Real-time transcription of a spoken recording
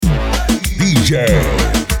DJ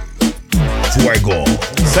Fuego.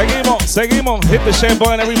 Seguimos. Hit the share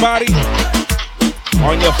button, everybody.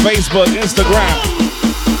 On your Facebook, Instagram.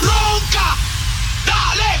 Ronca,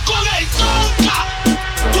 dale con el tonca.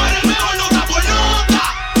 Tú eres mejor nota por nota.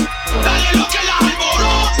 Dale lo que la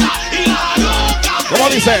alborota y la loca. ¿Cómo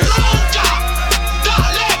dice? Ronca,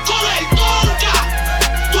 dale con el tonca.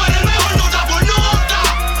 Tú eres mejor nota por nota.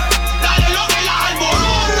 Dale lo que la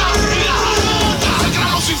alborota y la loca. El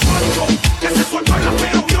grano sinfónico que se suelta en la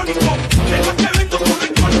pelo biónico. Deja que vendo con el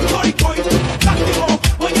histórico y táctico.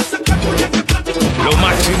 Voy a sacar con el plástico. Lo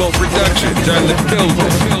máximo production done the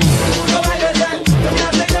building.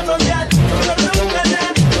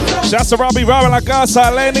 Shouts to Robbie Rob en la casa,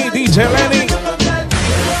 Lenny, DJ Lenny.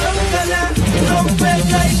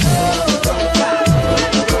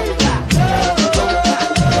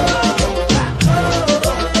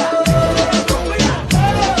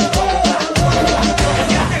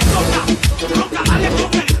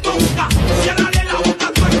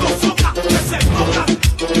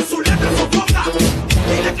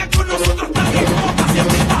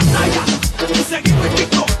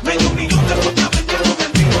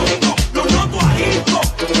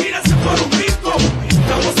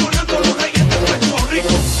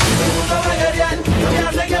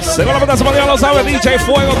 Según la pantalla mundial lo sabe, DJ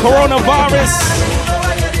Fuego, Coronavirus.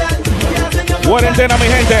 Cuarentena, mi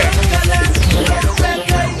gente.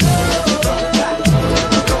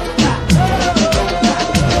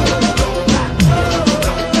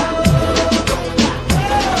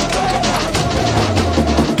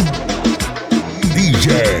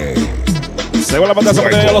 DJ. Según la pantalla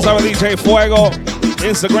mundial ya lo sabe, DJ Fuego.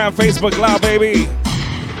 Instagram, Facebook Live, baby.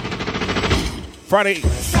 Friday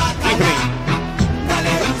evening.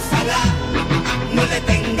 No le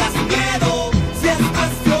tengas miedo, si es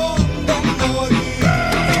cuestión de morir.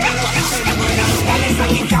 Quiero que se mueran, dale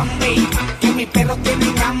sal y cambe. Que mis perros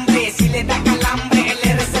tienen hambre, si le da calambre, el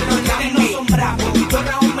RC los lambe. No son bravos, yo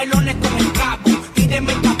rajo melones con el cabo.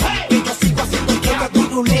 Tíreme el cabo, que yo sigo haciendo el que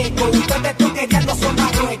turuleco. Ustedes toquereando son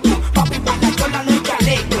marruecos. Papi, para la chola no hay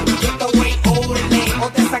chaleco. Esto güey, ole, o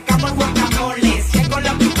te sacamos el guacamole. Si hay con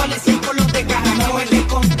los pistoles, si hay con los de caramole. Le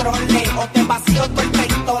controle, o te vacío todo el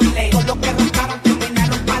peitole. Con los que roncaron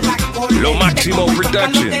terminaron para la cola. Lo máximo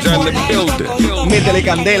production done the building. Métele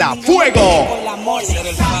candela, fuego.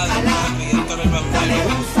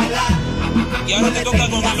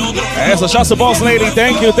 Eso, shouts to Boss Lady.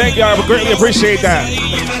 Thank you. I greatly appreciate that.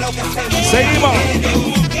 Seguimos.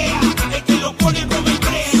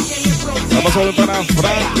 Vamos a volver para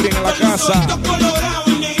Franklin en la casa.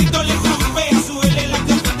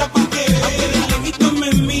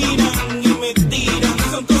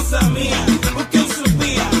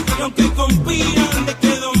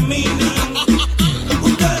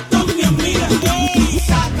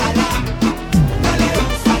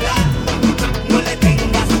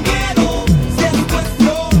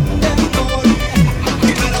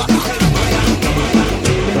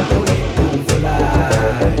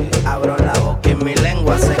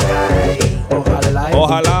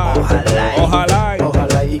 Ojalá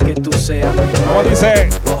y que tú seas. ¿Cómo dice?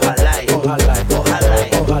 Ojalá y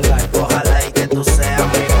que tú seas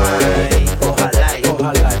mi madre.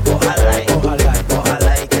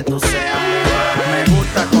 Ojalá y que tú seas mi madre. Me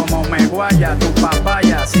gusta como me guaya tu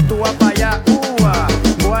papaya. Si tú vas para allá,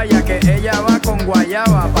 guaya que ella va con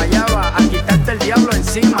guayaba. Pa' allá va a quitarte el diablo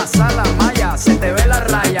encima. Sala maya, se te ve la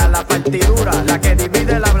raya, la partidura, la que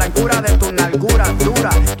divide la blancura de tu nalgura dura.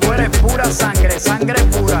 Tú eres pura sangre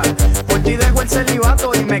pura. Por ti dejo el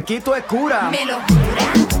celibato y me quito el cura. ¿Me lo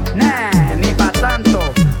jura? Nah, ni pa' tanto.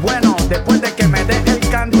 Bueno, después de que me dé el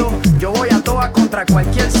canto, yo voy a toa contra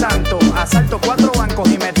cualquier santo. Asalto 4 bancos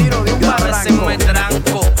y me tiro de un barranco. A veces me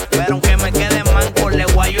tranco, pero aunque me quede manco, le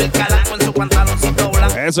guayo el calaco en su pantaloncito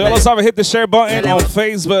blanco. Eso ya lo sabes, hit the share button on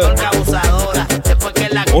Facebook.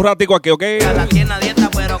 Un ratico aquí, ¿ok? La tiene a dieta,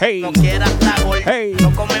 pero hey. No quiera estar gol. Hey.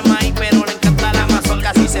 No come maíz, pero le encanta la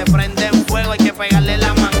mazorca. Si se prende en fuego, hay que pegarle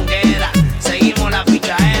la manguera. Seguimos la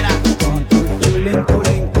pichadera. Con tu chulín,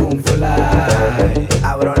 culín, cum fly.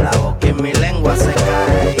 Abro la boca y mi lengua se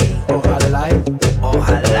cae. Ojalá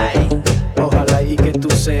y que tú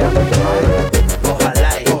seas mi madre.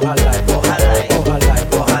 Ojalá y que tú seas mi madre.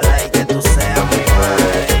 Ojalá y que tú seas.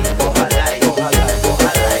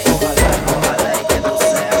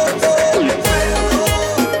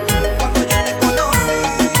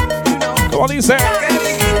 ¿Cómo dice?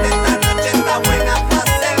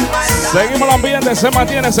 Seguimos el ambiente, se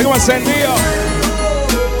mantiene, seguimos encendido.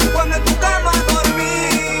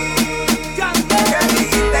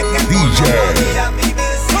 DJ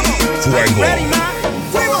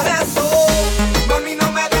Fuego. Mami,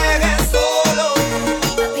 no me dejes solo.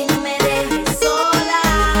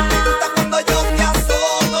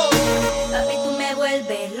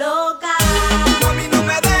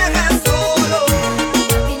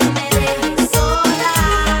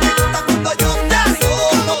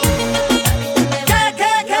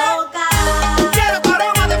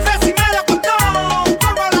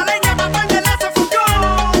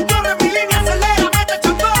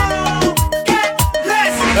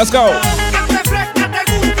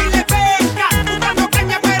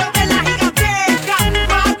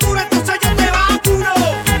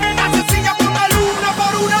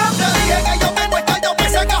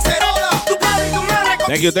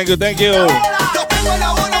 Thank you, thank you, thank you. Yo tengo el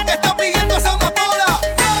abono que está pidiendo esa amapola.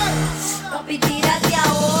 Papi, tírate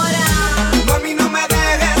ahora. Mami, no me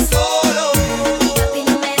dejes solo. Papi,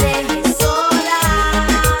 no me dejes sola.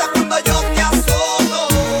 Me gusta cuando yo te azoto.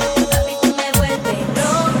 Papi, tú me vuelves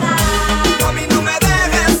loca. Mami, no me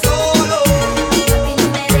dejes solo. Papi, no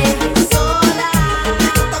me dejes sola. Me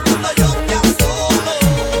gusta cuando yo te azoto.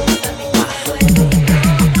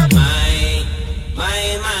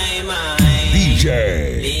 DJ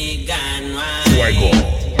Fuego.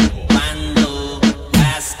 Cuando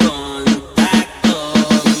das contacto,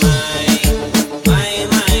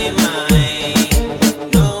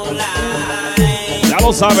 no lie. Ya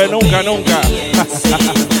lo sabe, nunca, nunca.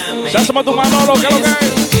 Ya se tu mano, lo que es lo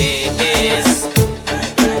que es.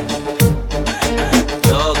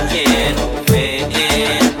 Yo quiero ver.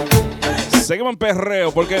 Seguimos en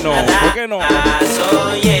perreo, ¿por qué no? ¿Por qué no?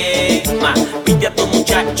 Oye, pide a tu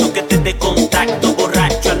muchacho que te dé contacto,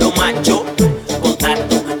 borracho a lo macho.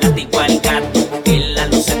 Contacto, látigo al gato, en la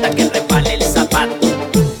luceta que repale el zapato.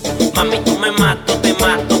 Mami, tú me mato, te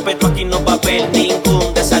mato, pero aquí no va a haber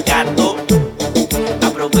ningún desacato.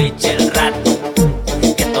 Aprovecha el rato,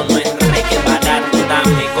 que esto no es reggae barato.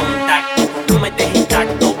 Dame contacto, no me dejes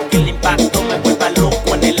intacto, que el impacto me vuelva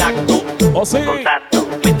loco en el acto. ¿Oh, sí? Contacto,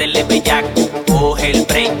 métele bellaco, coge el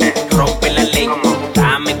break, rompe la ley.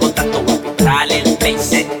 Dame contacto, dale el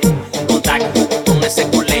place. Contacto con ese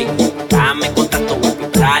culé. Dame contacto,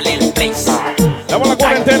 dale el place. Damos la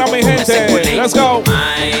cuarentena, mi gente. Let's go.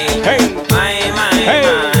 Hey,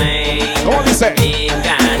 hey. ¿Cómo dice?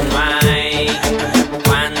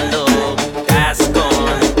 Cuando das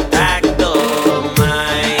contacto,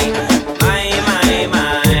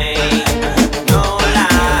 no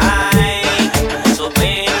lie. So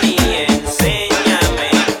ven y enséñame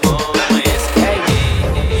cómo es que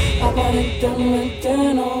Aparentemente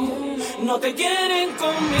no te quieren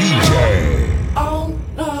conmigo.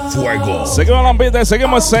 DJ Fuego. Seguimos en el ambiente,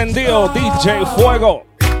 seguimos encendidos. DJ Fuego.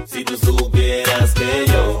 Si tú supieras que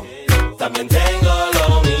yo también tengo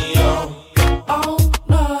lo mío. Oh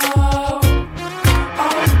no,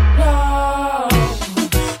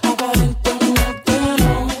 aparentemente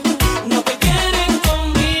no te quieren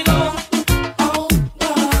conmigo. Oh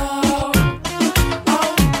no,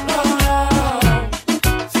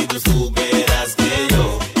 si tú supieras que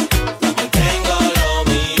yo también tengo lo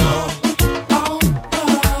mío. Oh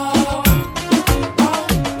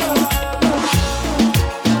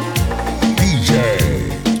DJ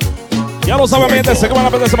Ya lo saben, mi gente. Seguimos en el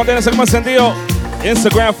ambiente, se mantiene, seguimos encendidos.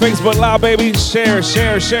 Instagram, Facebook Live, baby. Share,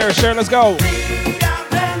 share, share, share. Let's go.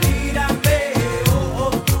 Mírame,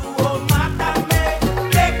 oh, tú, mátame,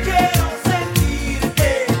 que quiero sentirte,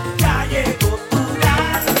 ya llegó tu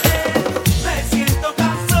grande, me siento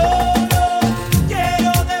tan solo,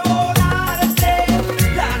 quiero devorarte,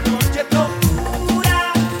 la noche es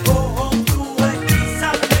locura, oh, tú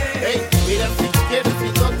hechízame. Hey, mira si quieres y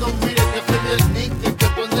no mires que soy el nick que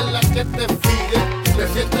pone la que te sigue. Te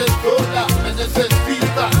sientes sola, me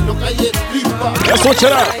necesita, lo que hay es tripa. Let's switch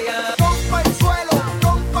it up. Rompa el suelo,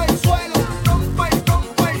 rompa el suelo, rompa el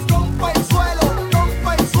suelo, rompa el suelo,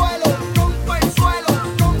 rompa el suelo, rompa el suelo,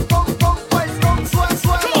 rompa el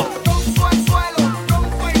suelo,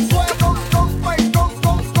 rompa el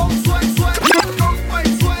suelo, rompa el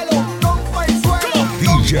suelo, rompa el suelo.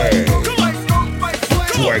 DJ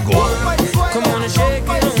Fuego. Come on and shake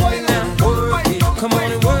it on me now, work it. Come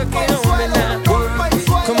on and work it on me now, work it.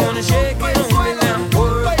 Come on and shake it on me now,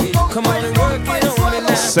 work it. Come on and work it on me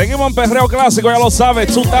now. Seguimos en perreo clásico, ya lo sabe.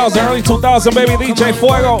 2000, early 2000, baby. DJ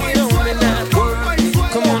Fuego.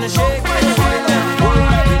 Come on and shake it on me now, work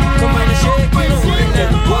it. Come on and shake it on me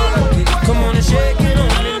now, work it. Come on and shake it on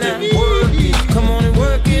me now, work it. Come on and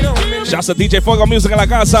work it on me now. Shouts to DJ Fuego Music en la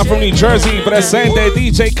casa from New Jersey. Presente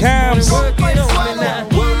DJ Cams.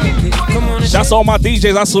 Shouts to all my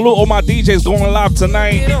DJs. I salute all my DJs going live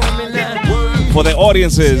tonight for the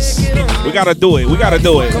audiences. We gotta do it. We gotta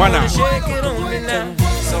do it. Why not? So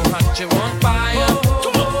hot you on fire.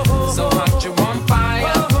 So hot you on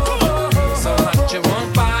fire. So hot you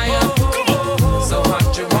on fire. So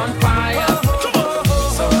hot you on fire.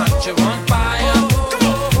 So hot you on fire.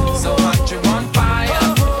 So hot you on fire.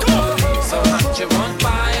 So hot you on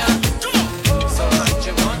fire. So hot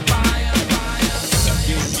you on fire.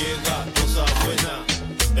 Aquí llega cosa buena,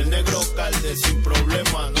 el negro calde sin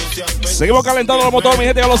problema, no se apene. Seguimos calentando los motores, mi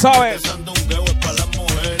gente, ya lo sabe. Empezando un huevo para las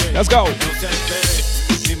mujeres. Let's go. No se entere,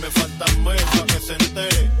 si me falta mes para que se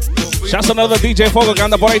entere. Shouts to another DJ Fuego que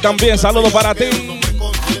anda por ahí también. Saludos para ti. No me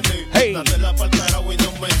contiene, Hey. date la pa'l carajo y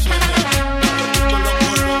no me suene. Yo los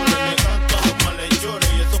colores, le canto a los malhechores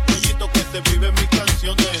y esos pollitos que se viven mis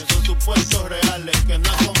canciones son supuestos reales que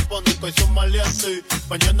nacen maleante.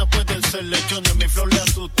 Mañana puede ser lechón, mi flow le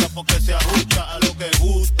asusta porque se ajusta a lo que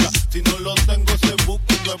gusta. Si no lo tengo, se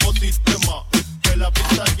busca un nuevo sistema. Que la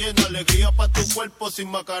pista llena, alegría pa' tu cuerpo sin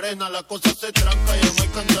Macarena. La cosa se tranca, ya no hay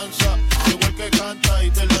cantanza. Igual que canta y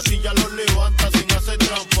de la silla lo levanta sin hacer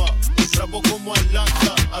trampa. Trapo como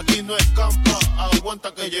Atlanta, aquí no escampa.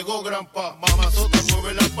 Aguanta que llegó Grampa. Mamazota,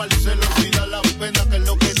 mueve la parcela, olvida la pena que es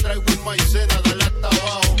lo que traigo en maicena. Dale hasta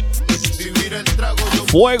abajo. Si mira el trago, yo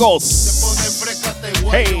Fuegos. te pone fresca, te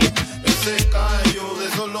guayo. Hey. Ese callo,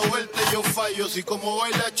 de solo verte yo fallo. Si como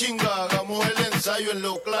baila chinga, hagamos el ensayo en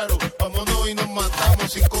lo claro. Vámonos y nos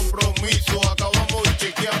matamos sin compromiso. Acabamos y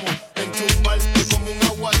chequeamos. Enchufarte como un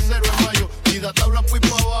aguacero en mayo. Y da tabla fui pa'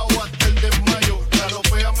 abajo hasta el desmayo.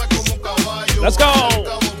 Garopéame como un caballo. Let's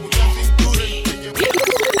go.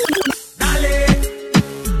 Dale,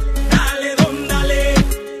 dale, don, dale,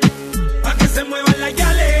 pa' que se muevan las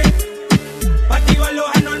yales, pa' activar los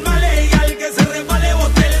anormales y al que se resbale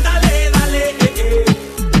botel, dale, dale,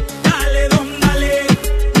 dale, don, dale,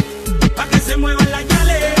 pa' que se muevan las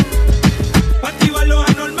yales, pa' activar los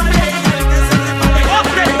anormales y al que se resbale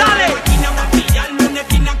botel, dale. Esquina pa' pillarlo en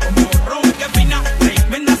esquina como ron que fina,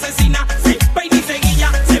 tremenda asesina, se peina y se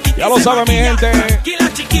guilla, se viste. Ya lo sabe mi gente.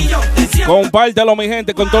 Tranquila, chiquillo, te siento. Compártelo mi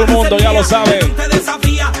gente con todo el mundo, ya lo sabe. Te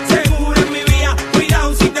desafía, seguro en mi vía.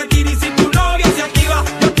 Cuidado si te tira y si tu novia se activa.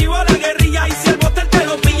 Yo activo la guerrilla y si el botel te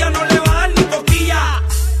lo pilla no le va a dar ni cosquilla.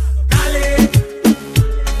 Dale,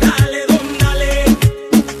 dale, don, dale,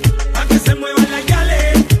 pa' que se muevan las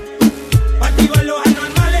yales, pa' activar los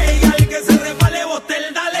anormales y al que se resbale botel,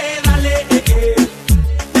 dale, dale,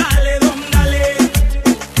 dale, don, dale,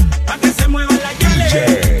 pa' que se muevan las yales,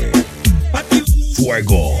 DJ pa' activar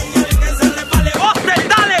Fuego.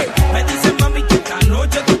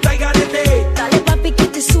 Dale papi que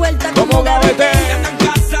te suelta como gavete.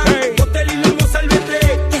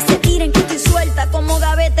 Que se tiren que estoy suelta como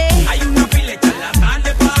gavete. Hay una pila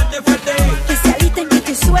charlatanes para darte fuerte. Que se alisten que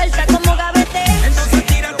estoy suelta como gavete. Entonces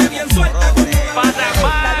tírate bien suelta como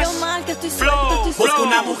Dale mal que estoy suelta, estoy Busca suelta.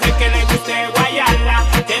 una mujer que le guste guayarla,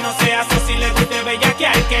 que no sea así, le guste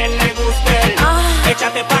bellaquear, que le guste.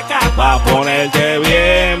 Échate pa' acá Pa' ponerte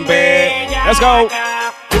bien, bella. Let's go.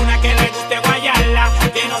 Una que le guste guayarla,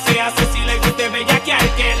 que no sea así, le guste bellaquear,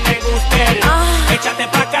 que le guste. Échate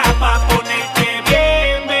pa' acá pa' ponerte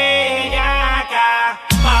bien bellaca,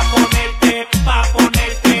 pa' ponerte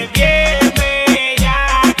bien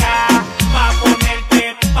bellaca, pa'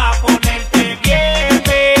 ponerte bien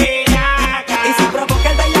bellaca. Y si provoca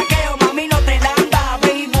el bellaqueo, mami, no te lamba.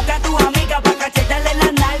 Ve y busca a tu amiga pa' cachetarle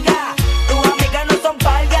la nalga. Tus amigas no son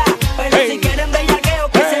palgas, pero Hey. si quieren bellaqueo,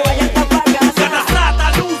 que se vayan hasta pa' casa.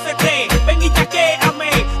 Rata, lúcete, ven y chaquéame.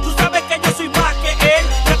 Tú sabes que yo soy más que él.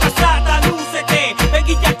 Rata, lúcete, ven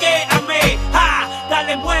y chaquéame. Ja,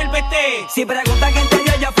 dale, muévete. Si preguntan quién te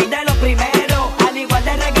dio, yo fui de los primeros. Al igual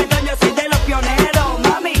de reggaetón, yo soy de los pioneros.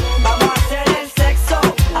 Mami, vamos a hacer el sexo.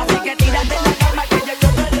 Así que tírate en la cama que yo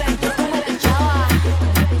te reto. Tú me pichabas,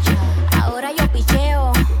 ahora yo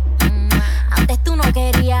picheo. Antes tú no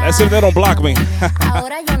querías. That's if they don't block me.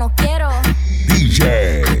 Ahora yo no quiero.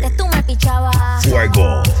 DJ Antes tú me pichabas.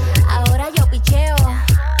 Fuego. Ahora yo picheo.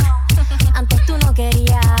 Antes tú no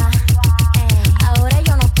querías. Ahora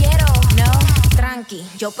yo no quiero. No, tranqui,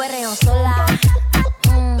 yo perreo sola.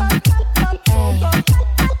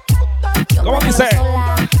 Yo ¿Cómo perreo dice?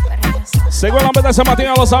 sola, perreo sola. Según la meta de San Martín,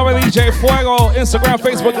 ya lo sabe. DJ Fuego, Instagram,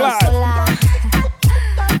 Facebook Perreo Live. sola.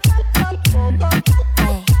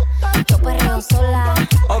 Yo perreo sola.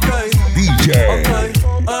 DJ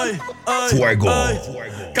Fuego.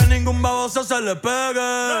 Que ningún baboso se le pegue.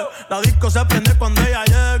 La disco se prende cuando ella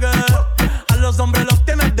llegue. A los hombres los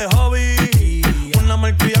tienes de hobby. Una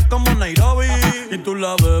malcria como Nairobi. Y tú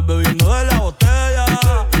la ves bebiendo de la botella.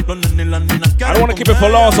 Los nenes y las nenas quieren I don't wanna keep it for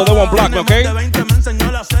long, so they won't block me, okay? De 20 me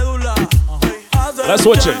enseñó la cédula. Let's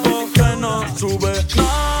switch it. Que no sube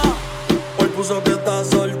nada. Hoy puso que está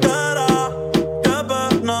soltera. Qué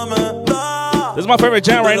pena me da. This is my favorite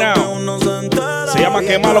jam right now. Se llama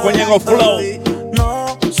Quemalo con Ñengo Flow.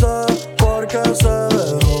 No sé por qué se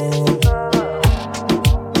dejó.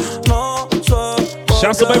 No sé por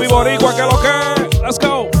Shouts to qué Baby se Boricua, que lo dejó. que. Let's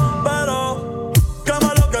go. Pero qué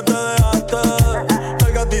malo que te dejaste.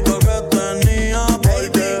 El gatito que tenía.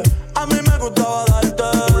 Porque a mí me gustaba darte.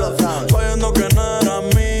 Sabiendo que no era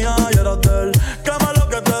mía y era de él. Qué malo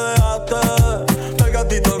que te dejaste. El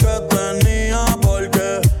gatito que tenía.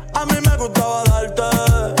 Porque a mí me gustaba darte.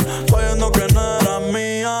 Sabiendo que no era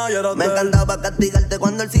mía y era de él. Me encantaba castigarte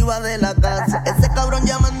cuando él se iba de la casa. Ese cabrón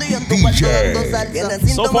llamando y yo en tu cuarto dando salsa.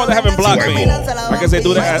 So far, they haven't blocked me. I guess they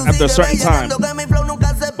do that after a certain time.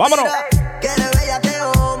 Vámonos. Quiere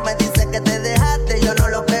bellaqueo, me dice que te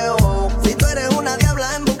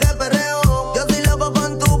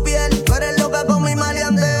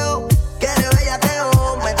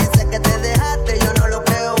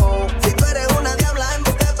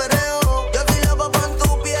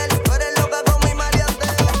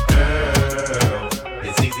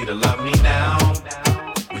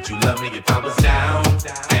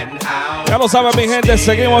lo saben, mi gente,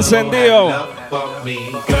 seguimos encendidos.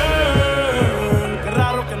 Qué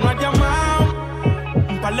raro que no has llamado.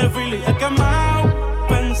 Un par de filis he quemado.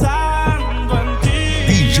 Pensando en ti.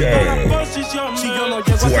 DJ Si yo no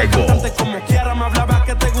llego a ser cantante como quiera, me hablaba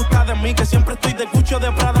que te gusta de mí, que siempre estoy de Gucci o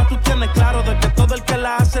de Prada. Tú tienes claro de que todo el que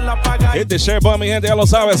la hace la paga. Hit the share button, mi gente, ya lo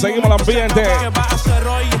sabe. Seguimos el ambiente. ¿Qué vas a hacer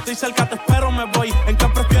hoy? Estoy cerca, te espero, me voy. ¿En qué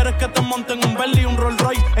prefieres que te monten un Bentley y un Rolls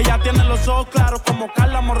Royce? Ella tiene los ojos claros como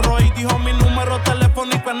Carla Morroy. Dijo mi número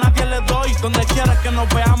telefónico a nadie le doy. Donde quieras que nos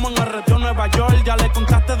veamos en el retiro Nueva York. Ya le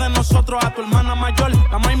contaste de nosotros a tu hermana mayor.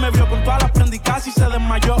 La maíz me vio con todas las prendicas y se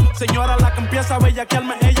desmayó. Señora, la que empieza a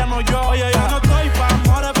bellaquearme, ella no yo. Oye, ya no estoy pa'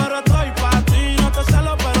 amores, pero estoy pa' ti. No te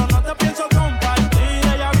celo, pero no te pienso compartir.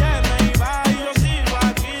 Ella viene y va y yo sigo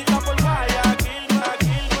aquí. Está por Guayaquil.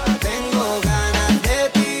 Tengo ganas de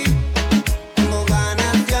ti, tengo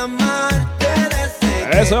ganas de amarte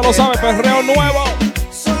desde Eso ya lo sabe, perreo nuevo.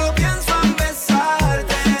 solo pienso en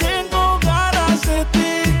besarte. Tengo ganas de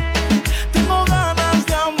ti, tengo ganas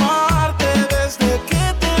de amarte desde que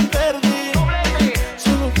te perdí.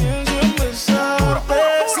 Solo pienso en besarte.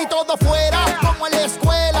 Si todo fuera como en la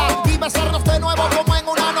escuela y besarnos de nuevo como en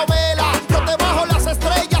una novela, yo te bajo las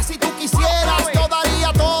estrellas si tú quisieras. Yo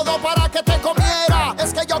daría todo para que te comiera.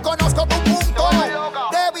 Es que yo conozco tu punto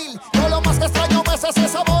débil. Yo lo más que extraño es ese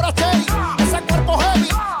sabor a cherry, ese cuerpo heavy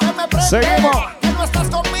que me prende. Seguimos. Que no estás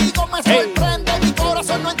conmigo me sorprende. Mi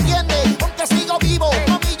corazón no entiende, aunque sigo vivo.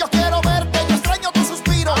 Mami, yo quiero verte, yo extraño tus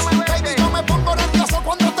suspiros. Baby, yo me pongo nervioso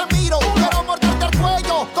cuando te miro. Quiero morderte el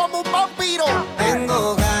cuello como un vampiro.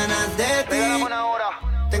 Tengo ganas de ti,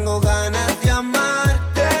 tengo ganas de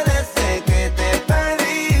amarte desde que te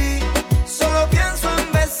pedí. Solo pienso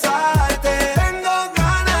en besarte. Tengo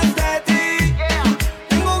ganas de ti,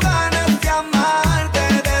 tengo ganas de amarte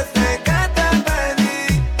desde que te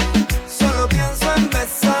pedí. Solo pienso en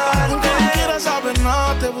besarte. Aunque no quieras saber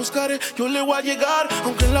nada, te buscaré, yo le voy a llegar.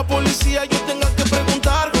 Aunque en la policía yo tenga que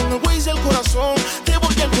preguntar, con el Waze del corazón te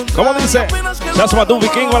voy a encontrar. ¿Cómo dice? Ya se mató un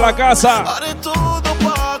vikingo en la casa. Haré todo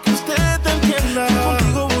para que usted te entienda.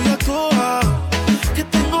 Contigo voy a actuar. ¿Qué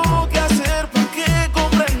tengo que hacer para que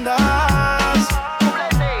comprendas?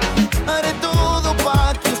 Haré todo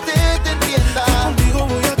para que usted te entienda. Contigo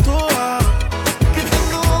voy a actuar. ¿Qué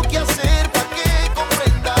tengo que hacer para que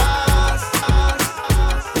comprendas?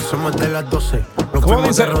 Somos de las 12. Nos ¿Cómo fuimos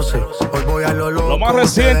dice? de roce. Hoy voy a lo loco. Lo más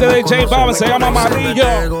reciente de J Balvin se llama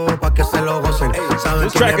Amarillo. Pa' que se lo gocen. Saben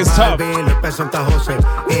This quién track es is tough. Balvin, el peso en José.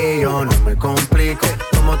 Y yo no me complico.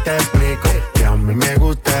 ¿Cómo te explico? Que a mí me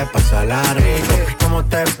gusta pasarla rico. ¿Cómo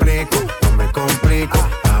te explico? No me complico.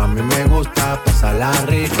 A mí me gusta pasarla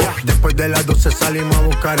rico. Después de las 12 salimos a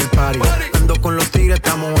buscar el party. Ando con los tigres,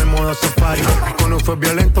 estamos en modo safari. Con un fue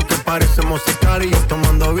violento que parecemos sicarios.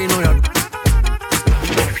 Tomando vino y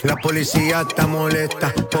la policía está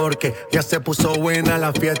molesta porque ya se puso buena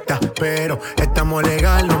la fiesta. Pero estamos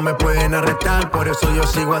legal, no me pueden arrestar. Por eso yo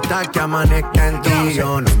sigo hasta que amanezca en ti.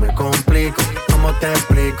 Yo no me complico, ¿cómo te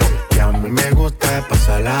explico? Que a mí me gusta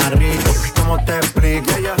pasarla rico. ¿Cómo te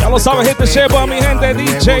explico? Ya lo sabes, hit the share button, mi gente.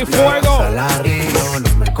 DJ Fuego. Pasarla rico,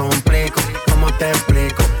 no me complico, ¿cómo te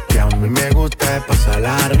explico? Que a mí me gusta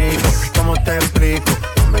pasarla rico. ¿Cómo te explico?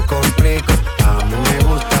 No me complico, a mí me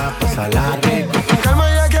gusta pasarla rico.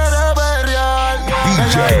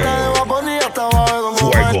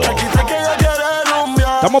 Fuego.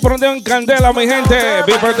 Estamos prendiendo en candela, mi gente.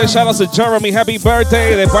 Big birthday, shout out to Jeremy. Happy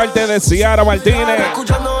birthday de parte de Ciara Martínez.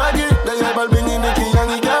 Escuchando allí, de Balvin y Nicky Jam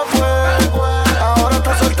y ya fue. Ahora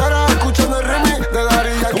está soltera, escuchando el remix de Daddy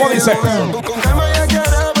Yankee. ¿Cómo dice? Con calma ella quiere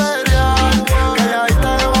pelear.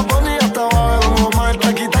 Calladita de Bad Bunny hasta abajo. Más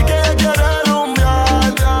taquita que ella quiere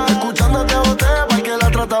rumbear. Escuchándote a boté porque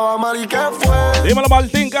la trataba mal y que fue. Dímelo,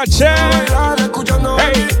 Martín Caché. Escuchando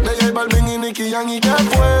Hey. de Balvin y Nicky Jam y que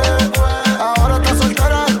fue. Ahora está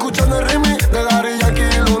soltera, escuchando el remix de Daddy Yankee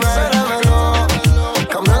y Lunero.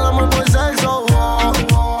 Cambió el amor por sexo.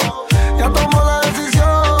 Ya tomó la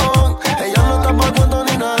decisión. Ella no está pa' cuento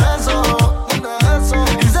ni nada de eso.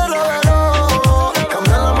 Y se reveló.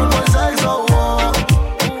 Cambió el amor por sexo.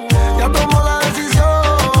 Ya tomó la decisión.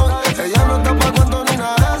 Ella no está pa' cuento ni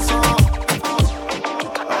nada de eso.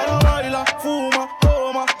 Ahora baila, fuma,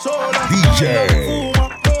 toma, sola. DJ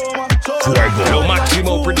Fuego. Lo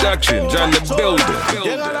Máximo Productions on the building.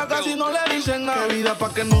 Llega a la casa y no le dicen nada. Vida pa'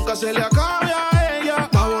 que nunca se le acabe a ella.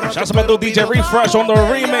 Ya se metió DJ Refresh on the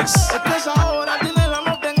remix. Es que esa hora tiene la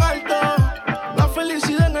nota en alto. La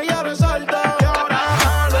felicidad en ella resalta. Y ahora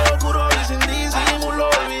lo oscuro y sin disimulo.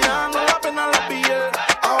 Olvidando la pena la piel.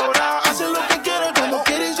 Ahora hace lo que quiere, cuando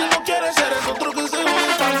quiere y si no quiere ser el otro que se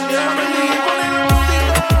une también. Aprendí con la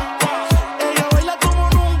música. Ella baila como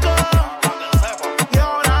nunca.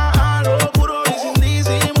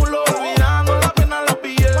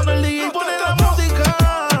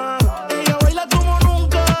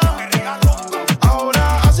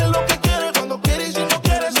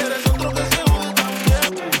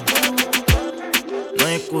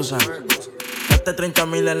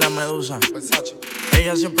 de la medusa.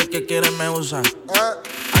 Ella siempre que quiere me usa.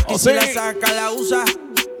 Aquí si la saca, la usa.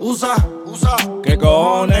 Usa. ¿Qué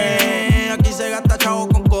cojones? Aquí se gasta chavo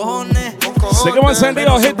con cojones. Seguimos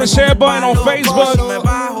encendidos. Hit the share button on Facebook.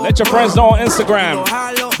 Let your friends know on Instagram.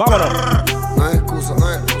 Vámonos. No hay excusa.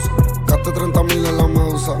 Gaste 30,000 en la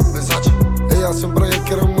medusa. Ella siempre que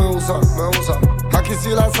quiere me usa. Aquí si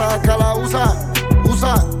la saca, la usa.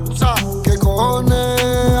 ¿Qué cojones?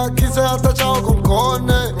 Aquí se gasta chavo con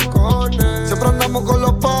cojones. Siempre andamos con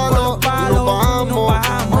los palos y nos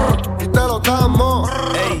bajamos. Y te lo damos.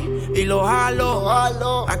 Y lo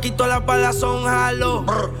jalo. Aquí todas las balas son jalo.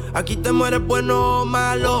 Aquí te mueres bueno o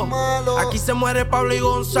malo. Aquí se muere Pablo y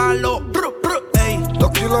Gonzalo.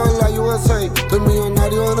 2 kilos en la USA. Estoy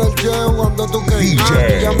millonario en el jet jugando tu que.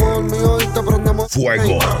 DJ llamo el mío y te prendemos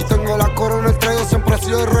Fuego. Y tengo la corona, el traigo, siempre he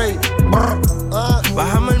sido el rey.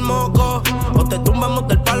 Bájame el moco o te tumbamos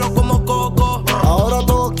del palo como coco. Ahora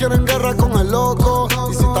todos quieren guerra con el loco.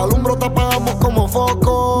 Y si te alumbro te apagamos como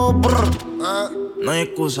foco. No hay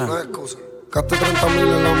excusa. Gaste 30,000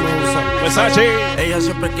 en la medusa. Versace. Ella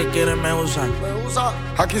siempre que quiere me usa.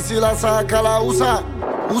 Aquí si la saca, la usa.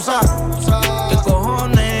 ¿Qué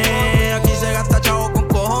cojones? Aquí se gasta chavo con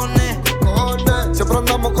cojones. Siempre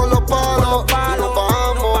andamos con los palos y nos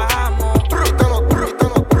bajamos.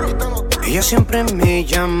 Ella siempre me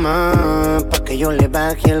llama pa' que yo le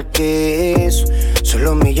baje el queso.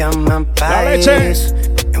 Solo me llaman pa' La leche. eso.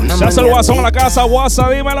 Se hace el guasón en la casa,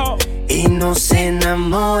 WhatsApp, dímelo. Y no se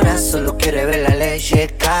enamora, solo quiere ver la leche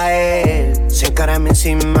caer. Se encarama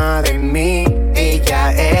encima de mí,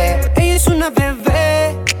 ella es una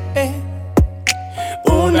bebé.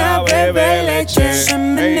 Una bebé leche. Se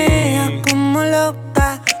menea como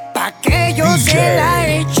loca, pa' que yo se la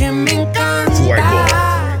eche, me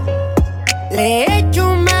encanta. Le echo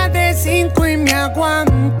más de 5 y me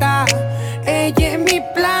aguanta. Ella es mi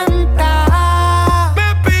planta.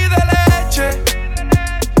 Me pide leche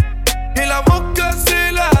y la boca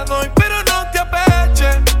se la doy, pero no te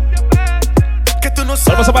apeches. Que tú no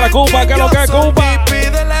sabes. Vamos para Cuba, que es lo que es Cuba. Y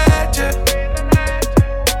pide leche.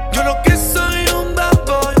 Yo lo que soy un bad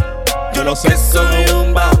boy. Yo lo que soy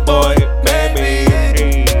un bad boy,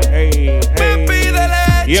 baby. Me pide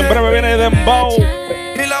leche. Y en breve viene Dembow.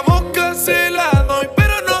 Y la boca se la doy,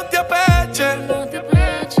 pero no te apeches.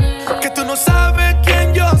 Que tú no sabes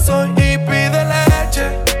quién yo soy y pide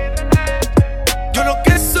leche. Yo lo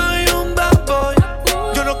que soy un bad boy.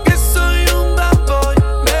 Yo lo que soy un bad boy,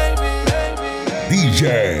 baby.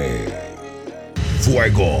 DJ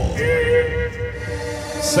Fuego.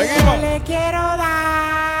 Seguimos. Yo le quiero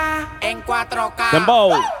dar en 4K.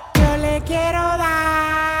 Dembow. Yo le quiero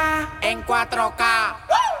dar en 4K.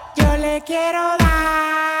 Yo le quiero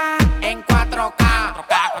dar en 4K.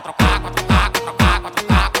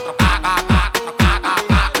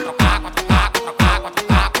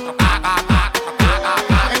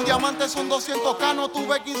 En diamantes son 200K, no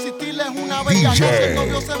tuve que insistirles una vez. Ya si el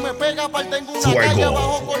novio se me pega, parten una calle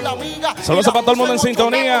abajo con la amiga. Saludos para todo el mundo en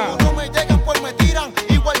sintonía. No me llegan, pues me tiran.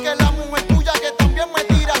 Igual que la mujer tuya que también me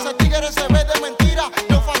tira. Ese tigre se ve de mentira.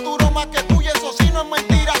 Yo facturo más que tú y eso sí no es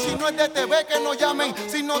mentira. Si no es de TV, que no llamen.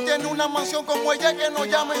 Si no tiene una mansión como ella, que no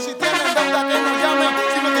llamen. Si tienen deuda, que no llamen.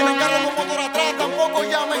 Si no tienen carro con motor atrás, tampoco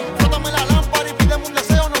llamen. Frótame la lámpara y pídeme un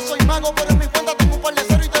deseo. No soy mago, pero en mi cuenta tengo un par de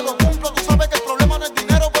cero y te lo cumplo. Tú sabes que el problema no es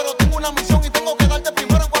dinero, pero tengo una misión y tengo que darte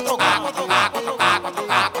primero en 4K.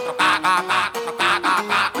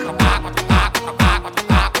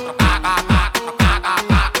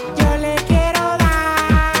 Yo le quiero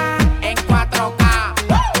dar en 4K.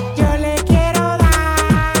 Yo le quiero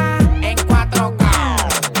dar en 4K.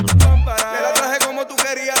 Me la traje como tú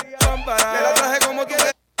querías. Me la traje como tú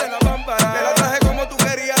querías. Me la traje como tú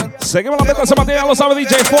querías. Seguimos la meta zapatillas, lo sabe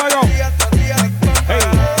DJ Fuego. Hey.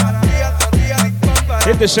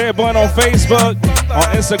 Hit the share button on Facebook,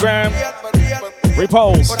 on Instagram.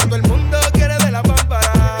 Repost. Todo el mundo quiere de la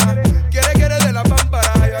pámpara. Quiere de la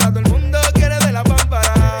pámpara. Y ahora todo el mundo quiere de la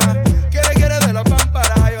pámpara. Quiere de la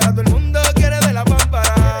pámpara. Y ahora todo el mundo quiere de la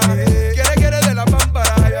pámpara. Quiere de la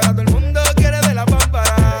pámpara. Y ahora todo el mundo quiere de la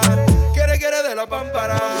pámpara. Quiere de la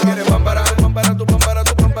pámpara. Quiere pámpara, tu pámpara, tu pámpara,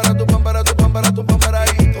 tu pámpara, tu pámpara, tu pámpara, tu pámpara.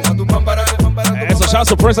 Y toma tu pámpara, tu pámpara. Eso ya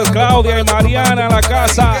sorpresas Claudia y Mariana en la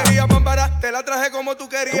casa. Quería pámpara, te la traje como tú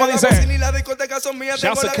querías. ¿Cómo dice? La cocina y la discoteca son mías.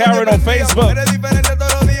 Shouts Tengo to la Karen calle on prendida. Facebook. Eres diferente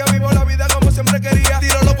todos los días, vivo la vida como siempre quería.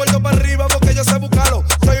 Tiro los puertos para arriba porque yo sé buscarlo.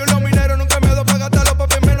 Soy un lominero, nunca me doy para gastarlo.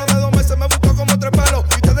 Papi, en menos de 2 meses me busco como 3 palos.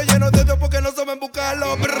 Y ustedes llenos de Dios porque no saben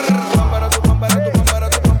buscarlo. Pámpara, tu pámpara, tu pámpara,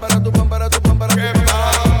 tu pámpara, tu pámpara, tu pámpara, tu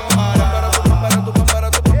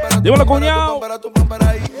pámpara. Dímelo, cuñado. Todo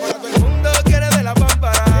el mundo quiere de la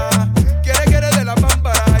pámpara. Quiere de la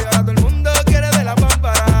pámpara.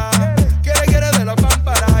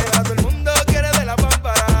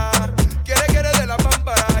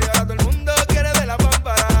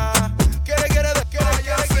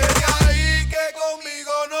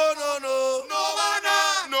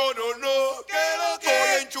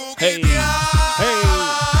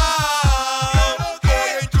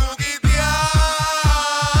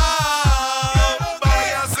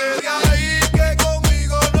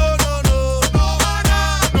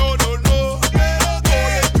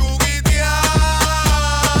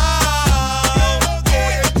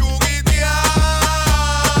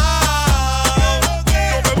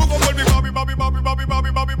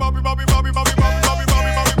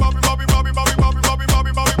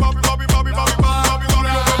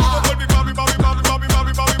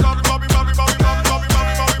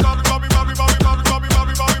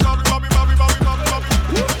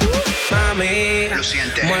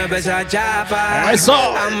 mueve esa chapa. Eso.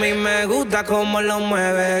 A mí me gusta cómo lo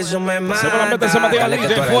mueve, eso me mata. Seguramente se mantiene Dale que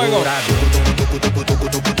DJ tú eres Fuego. dura.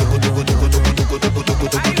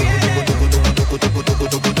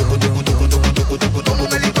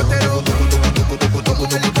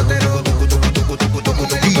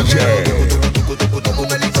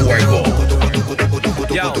 Fuego.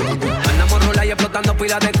 Yo, andamos rola y explotando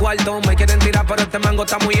pilas de cuarto. Me quieren tirar pero este mango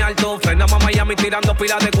está muy alto. Frenamos a Miami tirando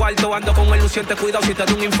pilas de cuarto. Ando con el luciente, cuidado si te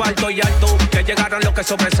da un infarto. Y alto, que llegaron los que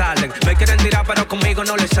sobresalen. Me quieren tirar pero conmigo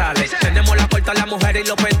no les sale. Tenemos la puerta a las mujeres y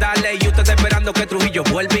los pedales. Y ustedes esperando que Trujillo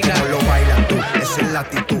vuelva y gane. No lo bailas tú, esa es la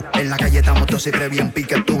actitud. En la calle estamos todos siempre bien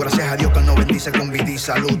pique tú. Gracias a Dios que nos bendice con vida y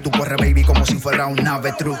salud. Tú corres baby como si fuera un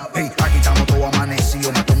avestruz. Hey, aquí estamos todos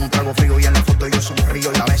amanecidos. Me tomo un trago frío y en la foto yo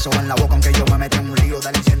sonrío. La beso en la boca aunque yo me meta en un lío.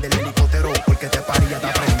 Dale enciende el helicóptero porque te parí ya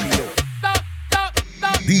está prendido.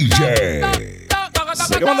 DJ.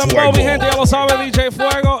 Seguimos dembow, mi gente, ya lo sabe, DJ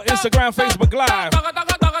Fuego, Instagram, Facebook Live. Toco,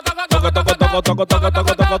 toco, toco, toco, toco,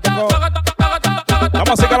 toco, toco, toco.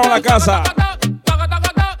 Vamos a sacar a la casa.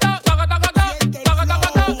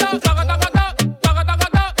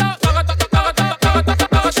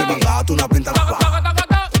 Si mandaste una pinta nueva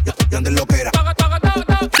y andes lo que era.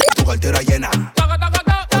 Tu cartera llena.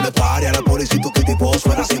 No le pare a la policía y tu tipo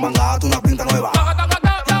suena. Si mandaste una pinta nueva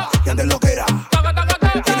y andes lo que era.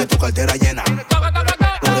 Tienes tu cartera llena.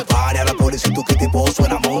 No le pare a la policía y tu tipo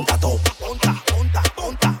suena. Monta todo.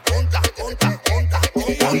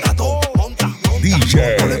 Monta todo.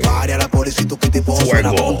 DJ. No le pare a la policía y tu tipo suena.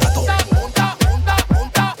 Fuego. Monta todo.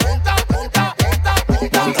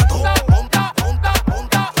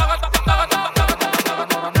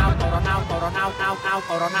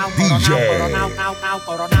 DJ.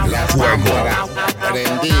 La Fuego.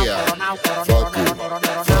 Prendía. Fuck you.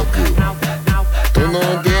 Fuck you. ¿Tú no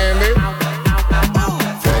entiendes?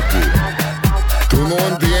 Fuck you. ¿Tú no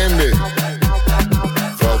entiendes?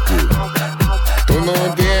 Fuck you. ¿Tú no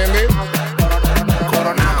entiendes?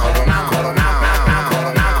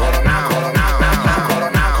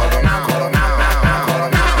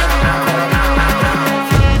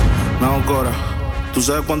 No, Cora, tú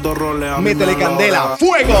sabes cuántos roles a mí Métele me han dado candela, ahora.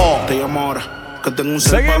 fuego. Te llamo ahora, que tengo un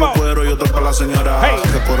set para los cueros y otro para la señora.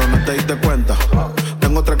 Que Cora no te diste cuenta.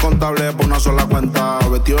 Tengo 3 contables por una sola cuenta.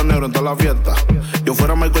 Vestido de negro en toda la fiesta. Yo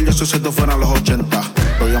fuera Michael Jackson si esto fueran los 80.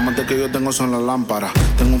 Los diamantes que yo tengo son las lámparas.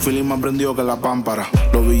 Tengo un feeling más prendido que la pámpara.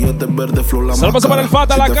 Los billetes verdes, flor, la Saludos para el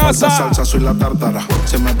Fata, si la te casa. falta salsa, soy la tártara.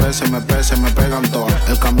 Se me pegan todas.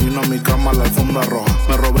 El camino a mi cama, la alfombra roja.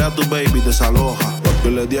 Me robé a tu baby, desaloja. Yo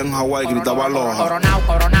le di en Hawái, gritaba aloha. Coronao,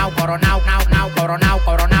 coronao, coronao, nao, nao, coronao,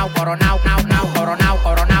 coronao, coronao, nao, nao, coronao,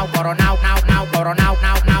 coronao, coronao, nao, nao, coronao,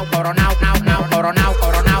 nao, nao, coronao, nao, nao, coronao,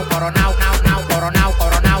 coronao, coronao, nao, nao, coronao,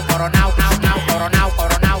 coronao, coronao, nao, nao, coronao,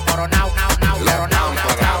 coronao, coronao, nao, nao, coronao,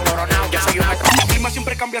 nao, coronao. Ya soy una el clima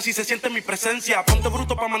siempre cambia si se siente mi presencia. Ponte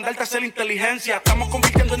bruto para mandarte a hacer inteligencia. Estamos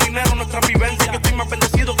convirtiendo en dinero nuestra vivencia. Yo estoy más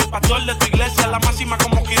bendecido que el pastor de tu iglesia. La máxima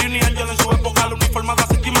como Kirin y Ángel en su época. La uniformada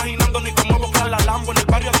se está imaginando ni cómo evocar la Lambo. En el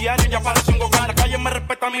barrio a diario ya parece un gogar. La calle me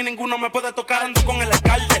respeta a mí, ninguno me puede tocar. Ando con el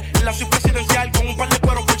alcalde en la ciudad presidencial. Con un par de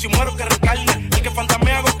cueros por si muero que recarne. El que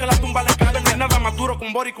fantamea hago que la tumba le carne. No hay nada más duro que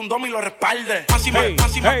un bori, que un domi lo respalde. Máxima,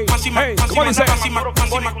 máxima, máxima, máxima, máxima,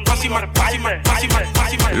 máxima, máxima,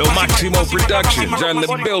 máxima. Lo máximo production, ya en the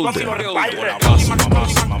building.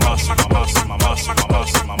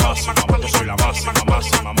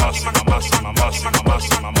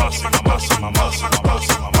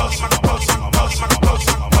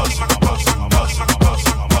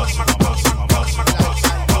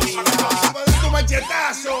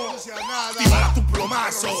 Tibala tu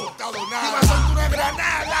plomazo. Iba a soltar una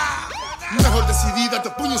granada. Mejor decidida, te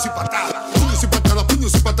puños y patadas. Puños y patadas,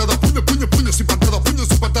 puños y patadas. Puños y patadas, puños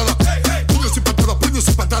y patadas. Puños y patadas, puños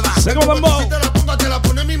y patadas. Segundo dembow. Si te la pongo, te la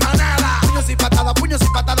pone mi manada. Puños y patadas, puños y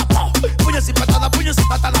patadas. Puños y patadas, puños y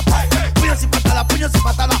patadas. Puños y patadas, puños y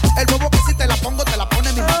patadas. El bobo que si te la pongo, te la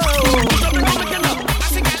pone mi manada.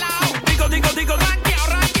 Así que lao. Digo,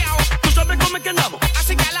 ranqueao. Tú sabes cómo es que andamos.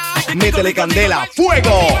 Así que lao. Métele candela,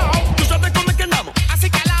 fuego. Tú sabes cómo es que andamos. Así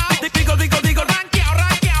que lao. Digo,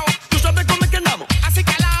 ranqueao. Tú sabes cómo es que andamos. Así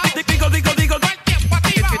que lao. Digo, todo el tiempo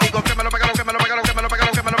activa. Digo que me lo pegalo, que me lo pegalo, que me lo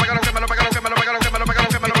pegalo, que me lo pegalo, que me lo pegalo, que me lo pegalo, que me lo pegalo,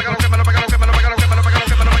 que me lo pegalo, que me lo pegalo, que me lo pegalo, que me lo pegalo,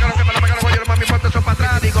 que me lo pegalo, que me lo pegalo, oye, mami, ponte eso para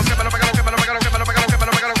atrás. Digo que me lo pegalo, que me lo pegalo, que me lo pegalo, que me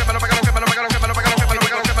lo pegalo, que me lo pegalo, que me lo pegalo, que me lo pegalo, que me lo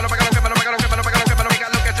pegalo, que me lo pegalo, que me lo pegalo, que me lo pegalo, que me lo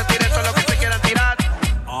pegalo, lo que se tire, eso es lo que se quieran tirar.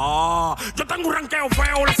 Yo tengo un ranqueo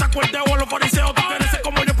feo, le saco el dedo a los fariseos. Tú quieres ser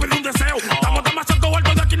como yo, pido un deseo. Estamos demasiado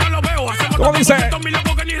altos de aquí, no lo veo. ¿Cómo dice?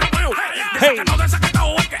 Hey.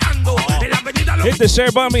 Hit the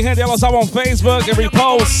share button, mi gente, ya lo saben, on Facebook, every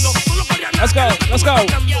post. Let's go, let's go.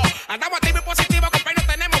 Andamos activo y positivo, compadre, no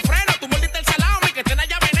tenemos freno. Tú mordiste el salami, que tiene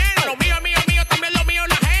ya veneno. Lo mío, también lo mío,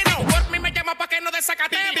 lo ajeno. Por mí me llama pa' que no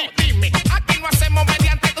desacatemos. Dime, aquí no hacemos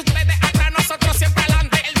mediante ustedes atrás, nosotros siempre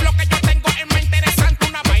adelante. El bloque yo tengo es más interesante,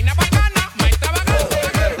 una vaina bacana, más extravagante.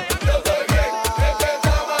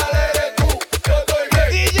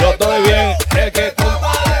 Yo estoy bien, el que tú,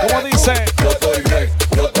 ¿cómo dice?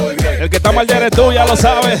 El que está mal ya eres tú, ya lo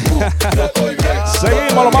sabes.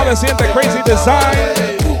 Seguimos lo más reciente, Crazy Design.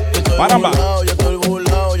 Caramba. Yo estoy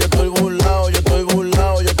burlao, yo estoy burlao, yo estoy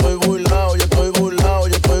burlao, yo estoy burlao, yo estoy burlao,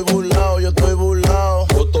 yo estoy burlao, yo estoy burlao.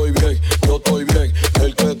 Yo estoy bien,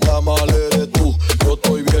 el que está mal eres tú. Yo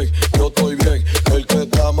estoy bien, el que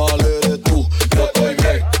está mal eres tú. Yo estoy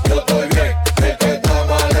bien, el que está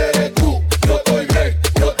mal eres tú. Yo estoy bien,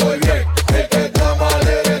 el que está mal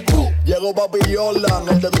eres tú. Llegó Papi Jordan,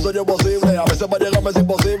 el de tu sueño posible. A veces para llegarme es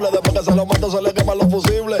imposible. Después que se lo mato se le queman los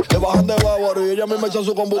fusibles. Le bajan de bávaro y ella misma echa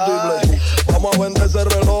su combustible. Vamos a vender ese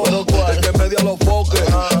reloj, el que media los foques.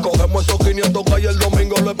 Cogemos esos 500 y el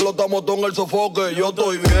domingo lo explotamos todo en el sofoque. Yo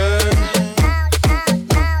estoy bien.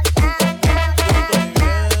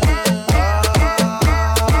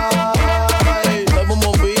 Dame un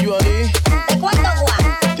bombillo ahí. ¿De cuánto guá?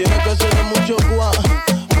 Tiene que ser de mucho guá.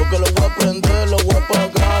 Porque lo voy a prender, lo voy a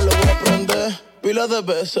apagar, lo voy a prender pila de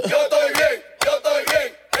veces. Yo estoy bien,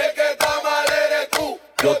 el que está mal eres tú.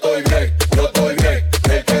 Yo estoy bien,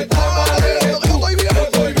 el que está mal eres tú. Yo estoy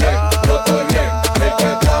bien, el que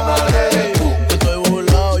está mal eres tú. Yo estoy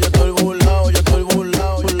burlao, yo estoy burlao, yo estoy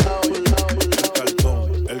burlao.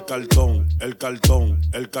 El cartón, el cartón,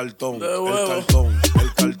 el cartón, De el huevo. cartón,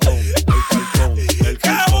 el cartón, el cartón, el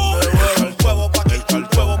cartón, el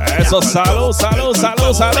cartón. Eso, salud.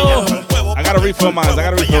 I gotta refill mine. Ahí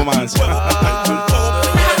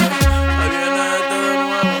viene este de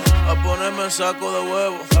nuevo a ponerme el saco de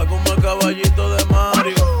huevo. Saco un caballito de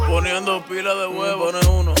Mario, poniendo pila de huevo. Pone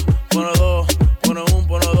uno, pone dos, pone un,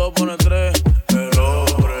 pone dos, pone tres. El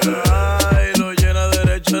hombre, ay, lo llena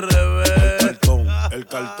derecho al revés. El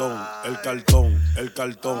cartón, el cartón, el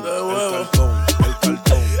cartón, De el huevo. cartón, el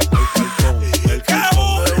cartón, el cartón, el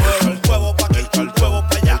cartón, el huevo pa' el cartón, el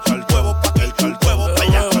cartón, el cartón,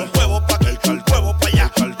 el huevo pa' el cartón,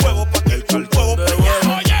 el huevo pa' el cartón.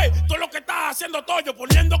 Oye, tú lo que estás haciendo toyo,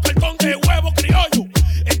 poniendo cartón de huevo criollo.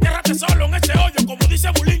 Entiérrate solo en ese hoyo, como dice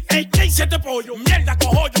Bulín. Ey, siete pollo, mierda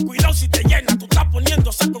cojollo, cuidado si te llena. Tú estás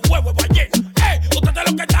poniendo saco en huevo ballena. Ustedes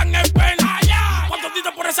lo que están en pena. ¿Cuántos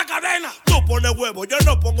dices por esa cadena? Tú pones huevo, yo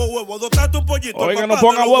no pongo huevo. ¿Dónde está tu pollito? Oiga, no Papá,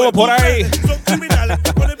 pongan los huevo por ahí. Son criminales,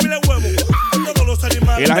 que ponen pila de huevo. Todos los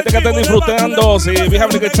animales. Y la gente que estén disfrutando, si we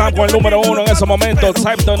having a good time con el número 1 en ese momento,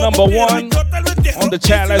 type the number 1 on the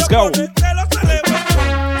chat. Let's go. El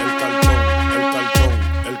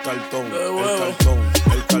cartón, el cartón,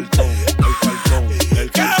 el cartón,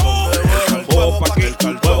 el cartón, el Huevo pa' aquí,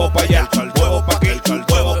 huevo pa' allá, huevo pa' aquí,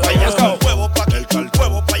 huevo pa' allá. Let's go. huevo pa' el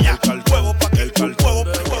huevo pa' allá, huevo pa' el huevo.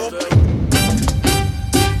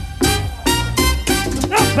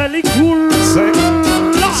 La película.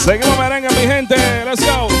 Seguimos merengue, mi gente. Let's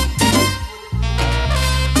go.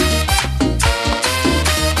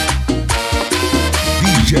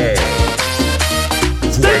 DJ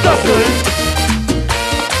Fuego.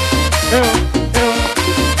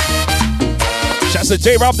 Shouts to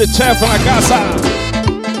J-Rob the Chef en la casa.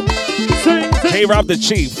 J-Rob the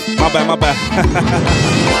Chief. My bad.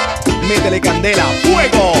 Métele candela,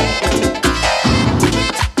 fuego.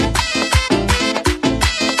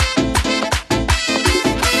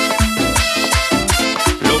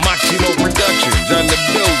 Lo Máximo Productions on the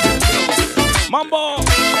building. Mambo.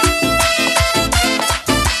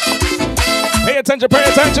 Pay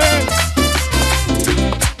attention.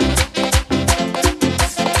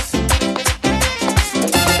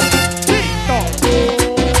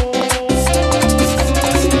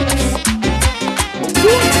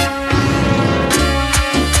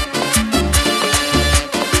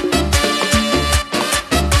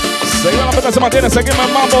 Seguimos la pista, se mantiene. Seguimos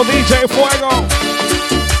en Mambo DJ Fuego.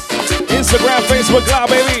 Instagram, Facebook Live,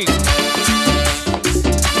 baby.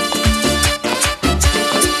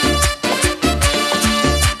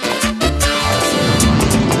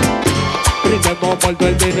 Brindemos por todo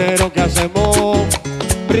el dinero que hacemos.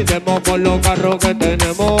 Brindemos por los carros que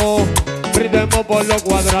tenemos. Brindemos por los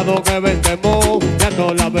cuadrados que vendemos. Y a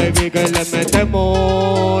toda la baby que le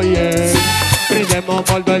metemos. Yeah. Brindemos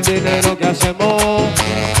por todo el dinero que hacemos.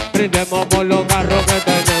 Brindemos por los carros que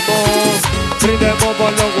tenemos. Brindemos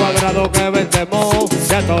por los cuadrados que vendemos.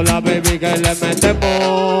 Y a toda la baby que le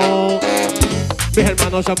metemos. Mis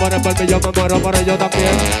hermanos se mueren por mí, yo me muero por ellos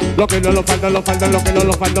también. Los kilos los faltan, los kilos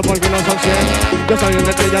los faltan porque no son 100. Yo soy una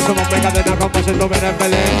estrella, somos cadena como si estuviera en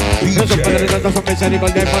Belén. No son padres, no son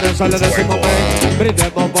misericordia y por eso le decimos ven.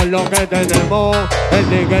 Brindemos por lo que tenemos, el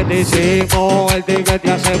ticket hicimos, el ticket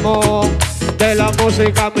hacemos. De la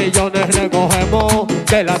música millones recogemos,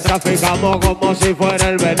 que la traficamos como si fuera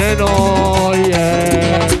el veneno.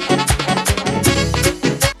 Yeah.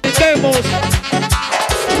 Brindemos.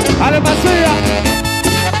 Alemacía.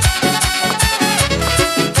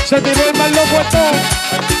 Se tiró el mal loco esto.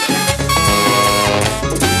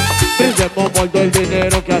 Brindemos por todo el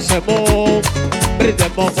dinero que hacemos.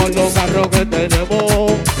 Brindemos por los carros que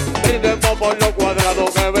tenemos. Brindemos por los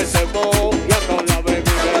cuadrados que vendemos. Y a toda la baby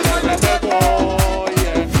que le metemos.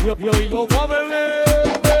 Yeah. Yo voy a beber.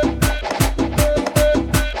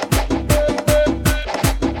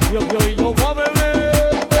 Yo voy a beber.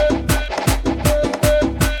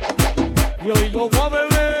 Yo voy a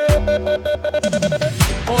beber.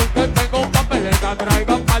 Porque tengo papeleta,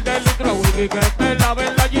 traigan un par de litros de whisky, que me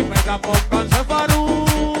laven la jipeta, pónganse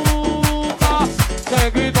faruca.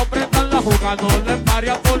 Seguido prestan la juca, no les pare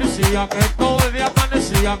a policía, que todo el día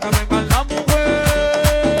amanecía, que vengan las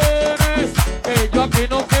mujeres. Que yo aquí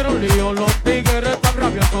no quiero lío, los tigres están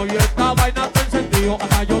rabiosos y esta vaina está encendido.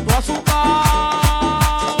 Hasta yo estoy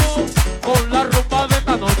asustado con la rumba de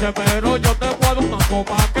esta noche, pero yo te puedo una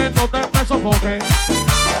copa que no te me sofoque.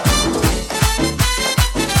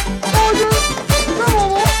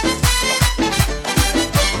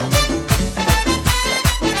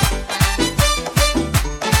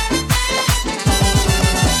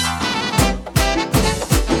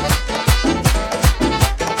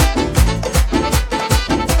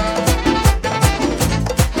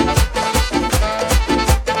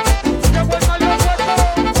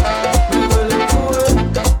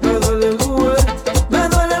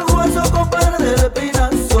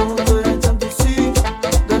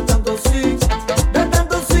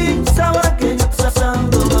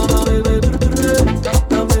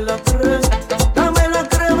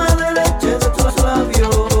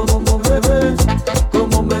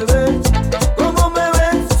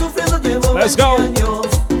 Let's go.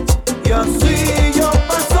 Y así yo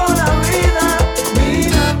paso la vida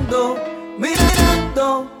mirando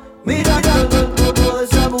el cuerpo de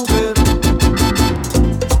esa mujer.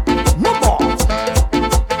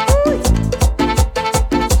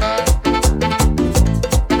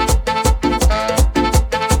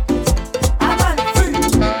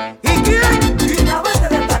 ¿Y quién? Y la vez de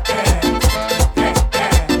ataque.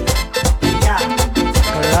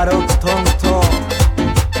 Claro, tonto.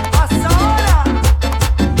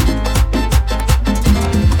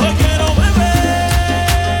 Hoy quiero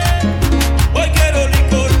beber, hoy quiero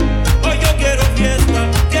licor, hoy yo quiero fiesta,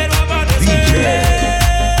 quiero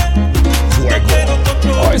amanecer. Fuego. Quiero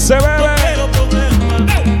control, Hoy se bebe. quiero problemas.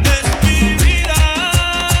 Es mi vida,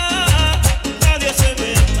 nadie se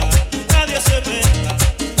meta, nadie se meta.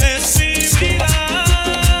 Es mi vida,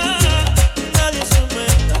 nadie se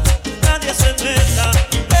meta, nadie se meta.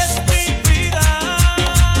 Es mi vida,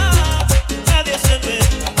 nadie se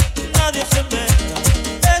meta, nadie se meta.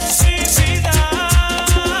 Es mi vida,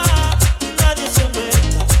 nadie se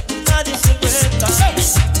meta, nadie se meta.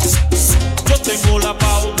 Yo tengo la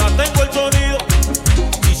pauta, tengo el sonido,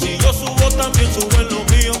 y si yo subo también suben lo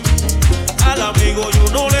mío. Al amigo yo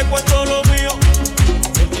no le cuento lo mío,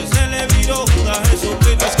 porque se le viró Judas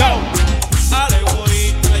Jesucristo. Let's go. Al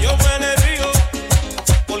egoísta yo me le río,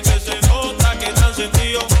 porque se nota que están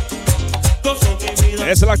sentidos. Yo soy mi vida.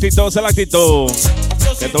 Esa es la actitud, esa es la actitud.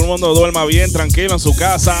 Que todo el mundo duerma bien, tranquilo en su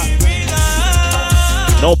casa.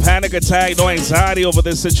 No panic attack, no anxiety over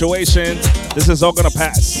this situation. This is all gonna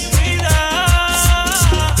pass.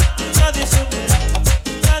 Nadie se meta,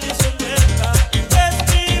 nadie se meta. Es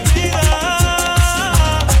mi vida,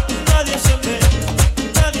 nadie se meta,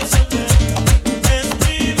 nadie se meta. Es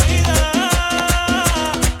mi vida,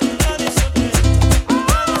 nadie se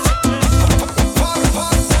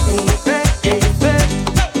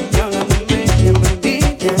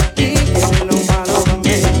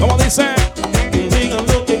 ¿Cómo dice? digan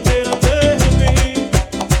lo que quieran de mí.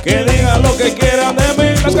 Que digan lo que quieran de mí.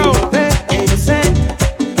 Let's go.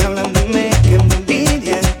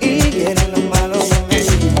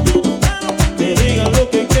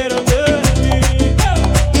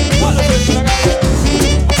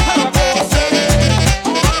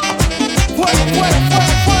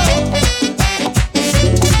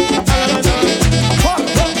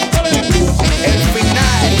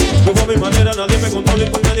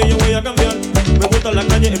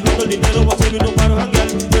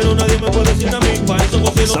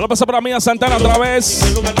 Se lo pasa para mí a Santana a través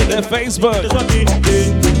de Facebook.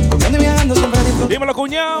 Dímelo,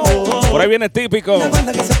 cuñado. Por ahí viene típico.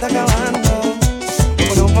 Que se está acabando.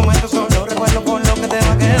 Por un momento solo recuerdo por lo que te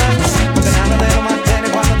va a quedar. Porque nada te lo mantiene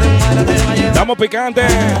cuando te mueras te va a llevar. Estamos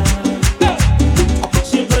picantes.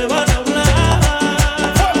 Siempre van a hablar,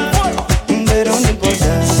 pero no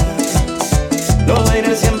importa. Los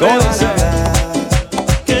aires siempre van a hablar.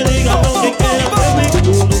 Que digan lo que quieran de mí.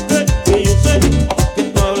 Tú no crees que yo sé que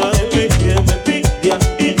tú hablas de mí. Que me envidia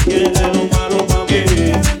y quiere lo malo para mí.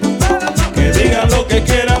 Que digan lo que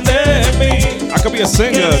quieran de mí. I could be a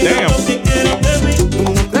singer, damn.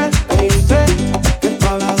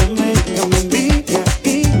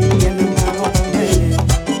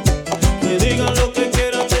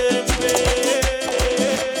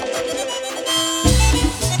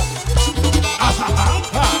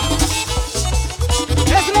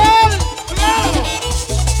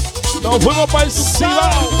 Nos fuimos para el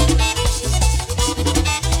Cibao.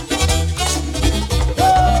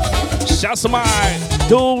 Shouts to my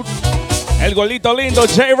dude, el golito lindo,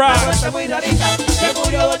 J-Rock.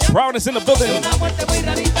 Proudness in the building. Una muerte muy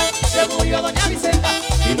rarita, se murió doña Vicenta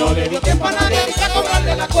y no le dio tiempo a nadie ni a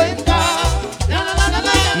cobrarle la cuenta.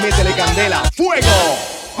 Métele candela, fuego.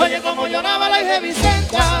 Oye, como lloraba la hija de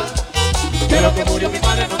Vicenta, de lo que murió mi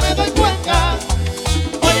madre no me doy cuenta.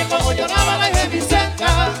 Oye, como lloraba la hija de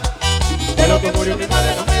Vicenta, de lo que murió mi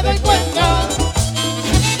madre no me doy cuenta.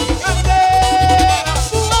 ¡Candela,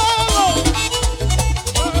 fuego!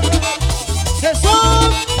 ¡Jesús!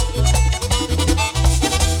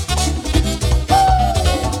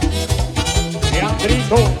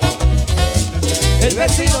 El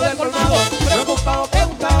vecino del colmado, preocupado,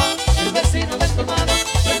 preguntaba. El vecino del colmado,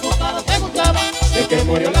 preocupado, preguntaba. De que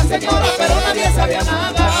murió la señora, pero nadie sabía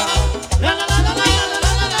nada. La, la, la, la, la, la, la,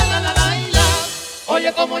 la, la, la, la.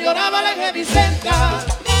 Oye, como lloraba la hija de Vicenta,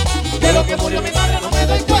 de lo que murió mi madre no me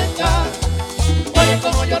doy cuenta. Oye,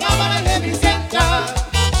 como lloraba la hija de Vicenta,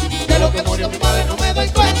 de lo que murió mi madre no me doy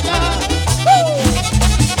cuenta.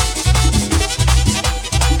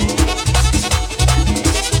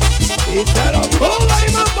 Y te lo pongo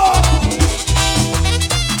y mambo.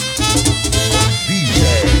 DJ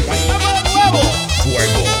Cantamos de nuevo.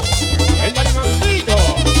 Fuego. El marimancito.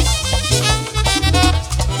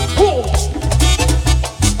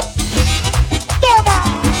 ¡Toma!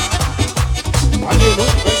 Aquí no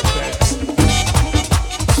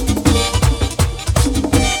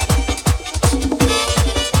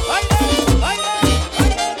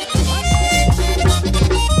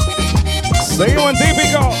Seguimos en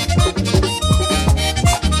típico.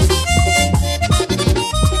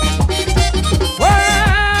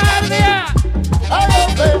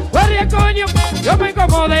 ¡Guardia, coño! Yo me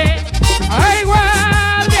incomodé. ¡Ay,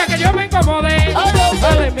 guardia, que yo me incomodé!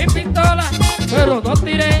 Dale mi pistola, pero no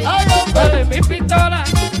tiré. Dale mi pistola,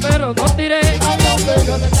 pero no tiré.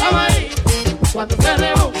 Yo no estaba ahí cuando se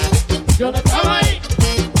rebú. Yo no estaba ahí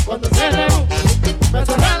cuando se rebú. Me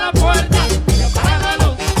cerré la puerta y apagué la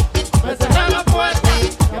luz. Me cerré la puerta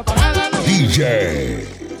y apagué la luz. DJ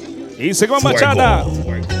Y seguimos bachata.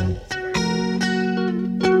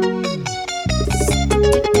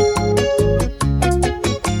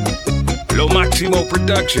 Lo Máximo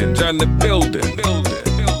Productions on the building.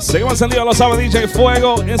 Seguimos encendidos, lo sabe DJ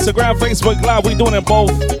Fuego. Instagram, Facebook Live. We doing it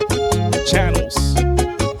both channels.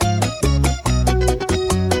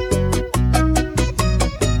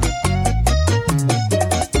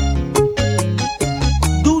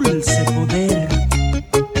 Dulce poder.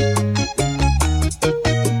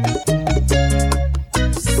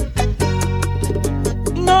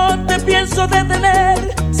 No te pienso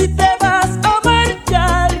detener si te vas a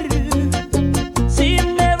marchar. Si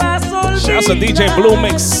me vas a olvidar. Shouts to DJ Blue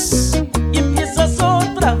Mix. Y empiezas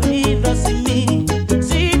otra vida sin mí.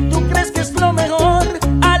 Si tú crees que es lo mejor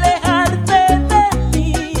alejarte de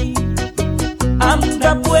mí,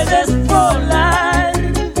 anda, puedes volar.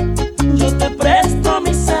 Yo te presto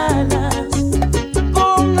mis alas,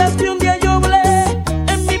 con las que un día yo volé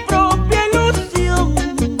en mi propia ilusión,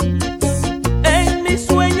 en mis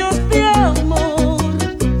sueños de amor,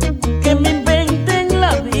 que me inventen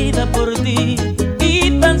la vida por ti.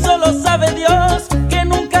 Y tan solo sabe Dios que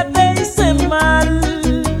nunca te hice mal.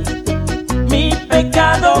 Mi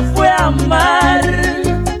pecado fue amar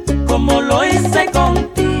como lo hice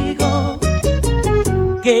contigo.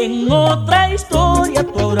 Que en otra historia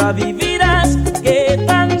tú ahora vivirás. Que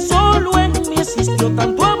tan solo en mí existió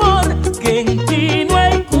tanto amor. Que en ti no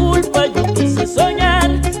hay culpa, yo quise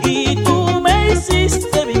soñar y tú me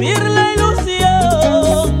hiciste vivir la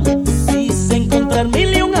ilusión. Quise encontrar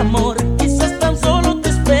mil y un amor, quizás tan solo te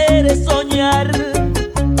esperes soñar.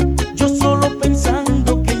 Yo solo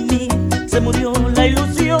pensando que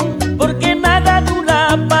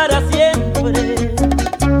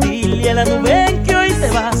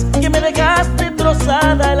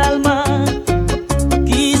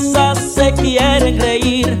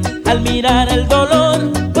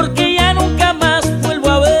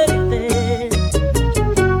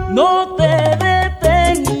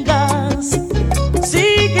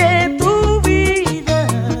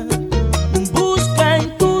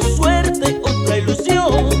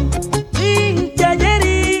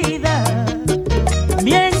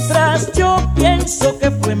quizás yo pienso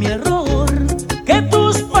que fue mi error, que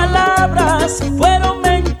tus palabras fueron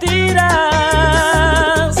mentiras.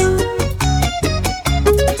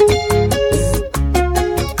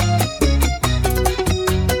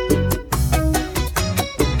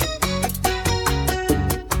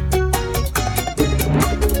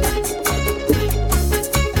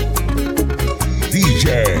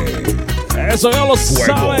 DJ. Eso ya lo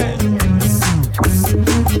sabe.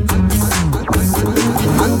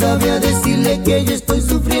 Anda, voy a decirle que yo estoy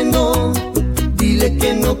sufriendo. Dile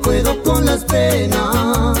que no puedo con las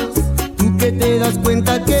penas. Tú que te das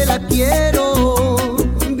cuenta que la quiero.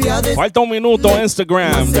 Falta un minuto on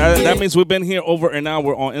Instagram. That means we've been here over an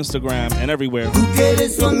hour on Instagram and everywhere. Tú que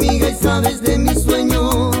eres su amiga y sabes de mis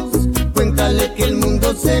sueños. Cuéntale que el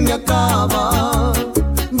mundo se me acaba.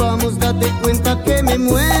 Vamos, date cuenta que me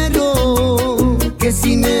muero. Que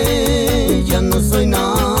sin ella no soy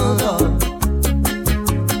nada.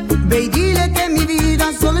 Ve y dile que mi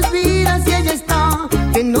vida solo es vida si ella está.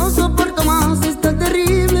 Que no soporto más esta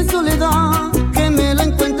terrible soledad. Que me la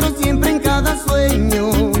encuentro siempre en cada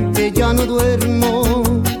sueño. Que ya no duermo.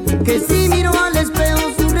 Que si miro al espejo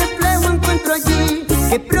su reflejo encuentro allí.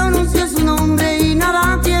 Que pronuncio su nombre y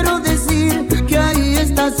nada quiero decir. Que ahí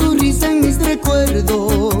está su risa en mis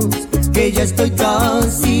recuerdos. Que ya estoy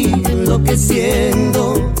casi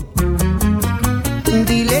enloqueciendo.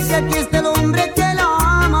 Dile que aquí está el hombre que la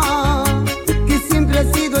ama, que siempre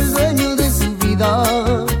ha sido el dueño de su vida,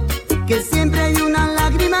 que siempre hay una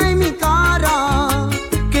lágrima en mi cara,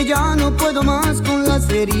 que ya no puedo más con las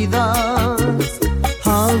heridas.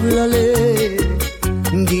 Háblale,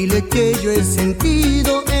 dile que yo he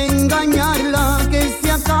sentido engañarla, que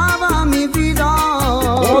se acaba mi vida.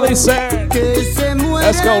 ¿Cómo dice? Que se muere.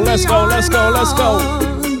 Let's go, let's go, let's go, let's go.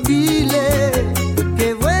 Dile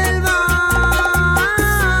que vuelva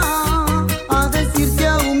a decir que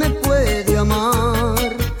aún me puede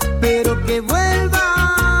amar, pero que vuelva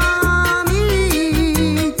a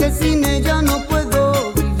mí, que sin ella no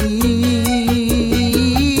puedo vivir.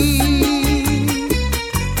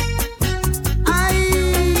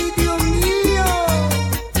 Ay, Dios mío,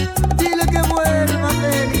 dile que vuelva a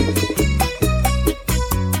venir.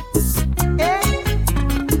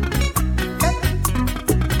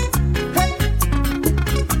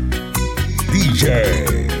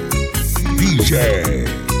 DJ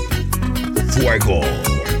Fuego.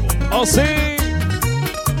 Oh, sí.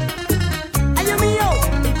 Ay, Dios mío.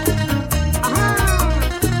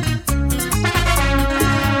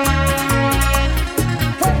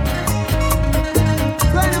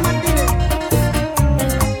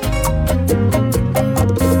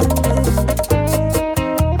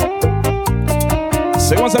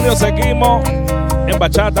 Seguimos, amigos, seguimos en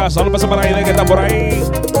bachata. Solo pasa para Aide que está por ahí.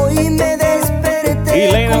 Hoy me desperté. Y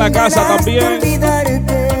Lane en la casa también.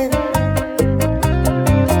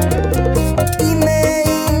 Y me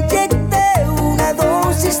inyecté una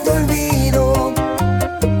dosis de olvido.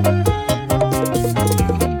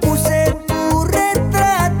 Puse tu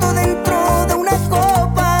retrato dentro de una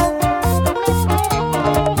copa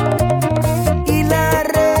y la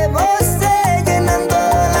rebosé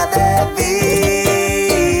llenándola de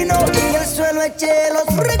vino. Y al suelo eché los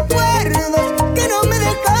recuerdos que no me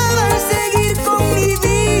dejaban seguir con mi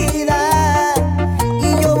vida. Y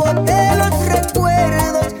yo boté los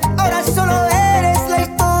recuerdos, ahora solo eres la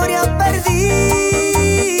historia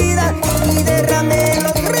perdida. Y derramé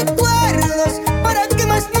los recuerdos para que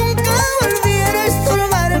más nunca volviera a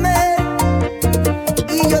estorbarme.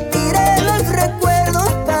 Y yo tiré los recuerdos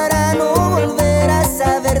para no volver a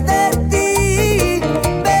saber de ti,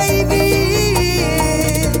 baby.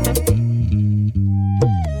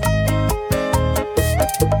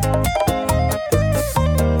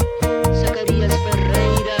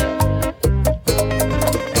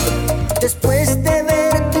 Después de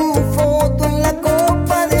ver tu foto en la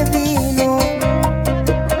copa de vino,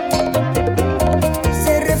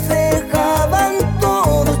 se reflejaban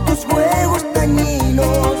todos tus juegos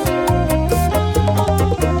dañinos.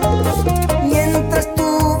 Mientras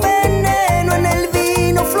tu veneno en el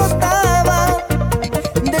vino flotaba,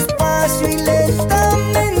 despacio y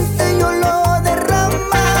lentamente yo lo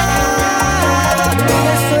derramaba. En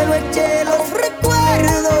el suelo eché los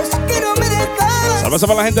recuerdos que no me dejaban. Saludos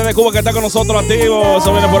para la gente de Cuba que está con nosotros activo.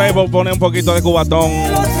 Eso viene por ahí por poner un poquito de cubatón.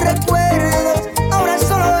 Los recuerdos, ahora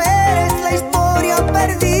solo eres la historia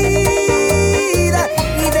perdida.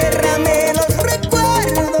 Y derramé los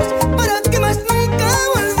recuerdos para que más nunca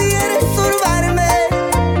volviera a estorbarme.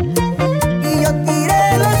 Y yo tiré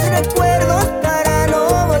los recuerdos para no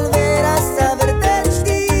volver a saber de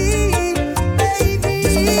ti, baby.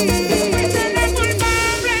 Ser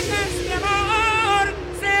culpable que este amor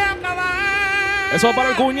se acabó. Eso es para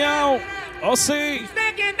el cuñado. Oh, sí.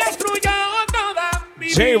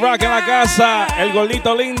 J-Rock en la casa. El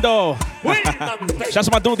gordito lindo. Ya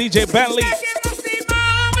se mató DJ Bentley.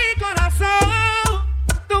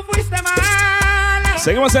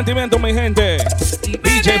 Seguimos sentimiento, mi gente.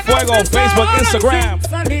 DJ Fuego, Facebook, Instagram.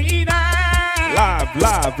 Bla,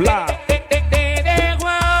 bla, bla.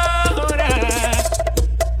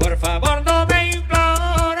 Por favor, no me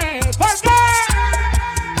implores. ¿Por qué?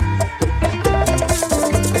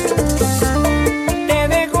 Te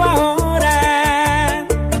dejo ahora.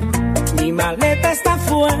 Mi maleta está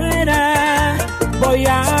afuera. Voy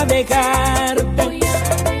a dejarte.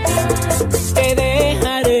 Te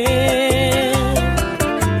dejaré.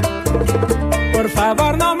 Por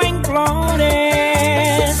favor, no me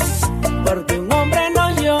implores. Porque un hombre no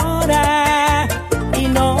llora y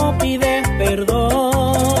no pide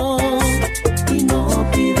perdón. Y no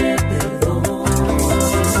pide perdón.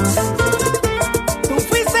 Tú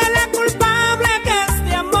fuiste la culpable que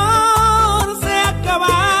este amor se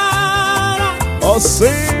acabara. Oh,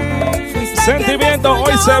 sí. Sentimiento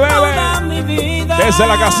hoy se bebe desde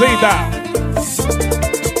la casita.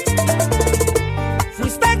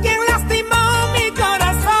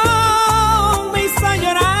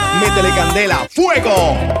 Métele candela,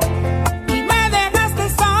 fuego. Y me dejaste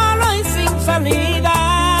solo y sin salida.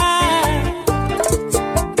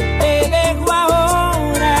 Te dejo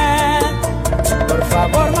ahora. Por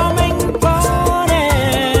favor, no me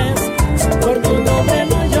implores. Por tu nombre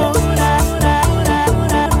no llora.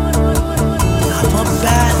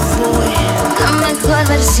 La mejor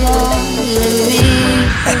versión de mí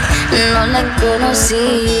no la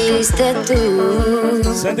conociste tú.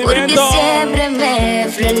 Porque siempre me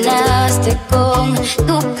frenaste con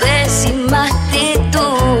tu pésima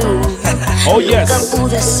actitud. Oh, yes. Nunca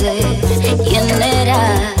pude ser quien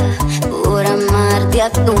era por amarte a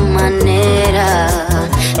tu manera.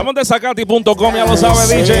 Estamos de Zacati.com, ya lo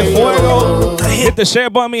sabe DJ Fuego. Hit the share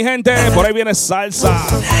button, mi gente. Por ahí viene salsa.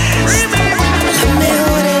 La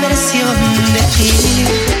mejor versión de ti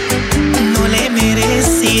no le he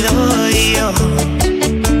merecido yo.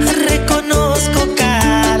 Reconozco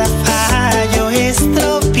cada fallo,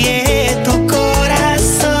 estropié tu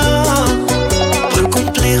corazón por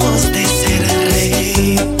complejos de ser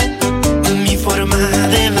rey. Mi forma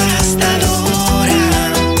devastadora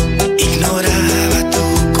ignoraba tu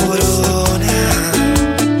corona.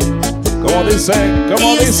 ¿Cómo dice?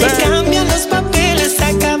 ¿Cómo dice? Se cambian los papeles,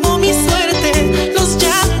 acabó mi suerte. Los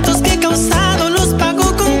llantos que he causado los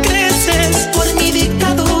pago con creces. Por mi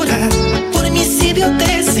dictadura, por mis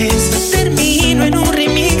idioteces, termino en un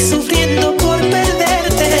remix sufriendo por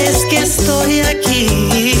perderte. Es que estoy aquí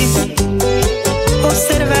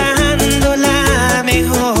observando la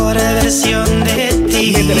mejor versión de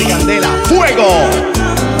ti. Métele candela, fuego.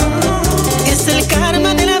 Es el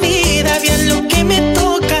karma de la vida, bien lo que me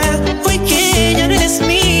toca. Hoy que ya no eres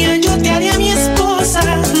mía, yo te haré a mi esposa.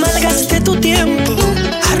 Malgasté tu tiempo,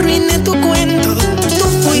 arruiné tu cuento. Tú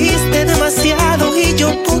fuiste demasiado y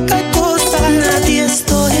yo poca cosa. Nadie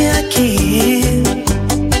estoy aquí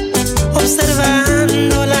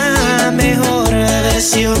observando la mejor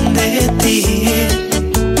versión de ti.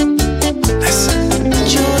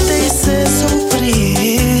 Yo te hice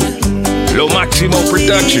sufrir. Lo Máximo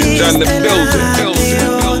Productions on the building.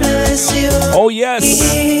 Oh, yes.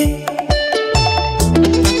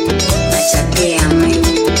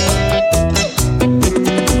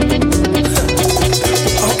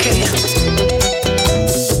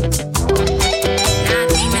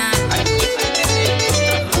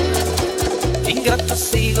 Ingrato ha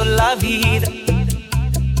sido la vida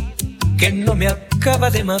que no me acaba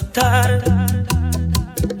de matar.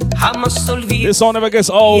 Jamás olvido. This song never gets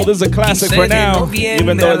old. This is a classic for now,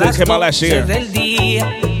 even though it came out last year.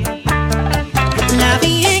 La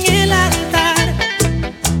vi en el altar,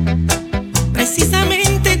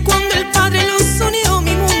 precisamente cuando el Padre los unió.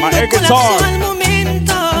 Mi mundo colapsó al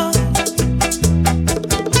momento.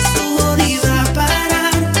 Su odio iba a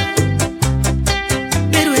parar,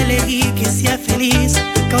 pero elegí que sea feliz,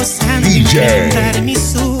 causando enfrentar mi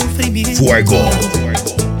sufrimiento. Fuego.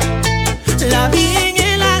 La vi en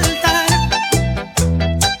el altar,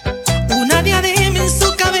 una diadema en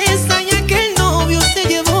su cabeza, y aquel novio se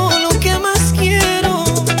llevó lo que más quiero.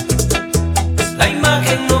 La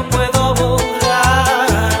imagen no puedo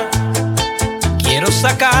borrar, quiero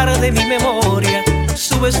sacar de mi memoria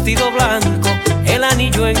su vestido blanco, el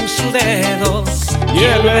anillo en su dedo y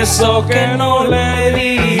el beso que no le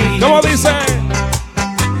di. ¿Cómo dice?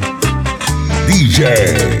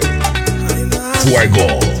 DJ Fuego.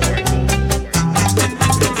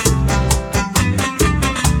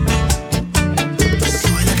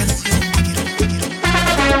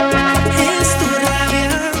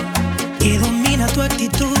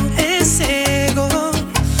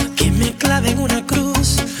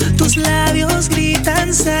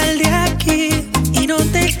 Sal de aquí y no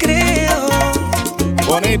te creo.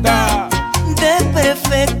 Bonita. De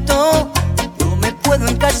perfecto, no me puedo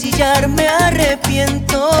encasillar, me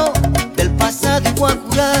arrepiento del pasado y voy a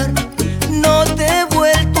jurar. No te he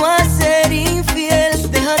vuelto a ser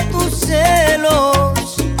infiel, deja tus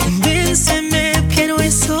celos. Convénceme que no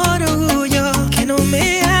es orgullo, que no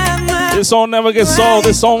me amas. This song never gets old.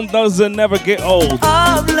 This song doesn't never get old.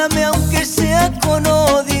 Háblame aunque sea con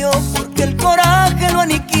odio, porque el coraje lo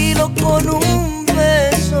aniquilo con un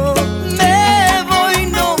beso. Me voy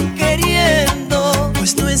no queriendo,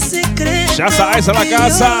 pues no es secreto. Shasta Ice en la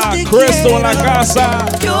casa, Crystal en la casa.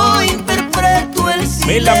 Yo interpreto el silencio.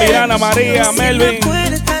 Mila, Mirana, María, Melvin.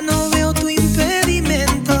 No veo tu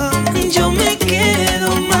impedimento. Yo me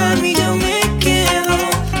quedo, mami, yo me quedo.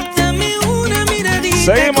 Dame una miradita.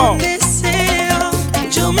 Seguimos. Con deseo.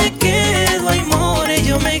 Yo me quedo, ay, more,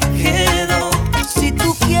 yo me quedo. Si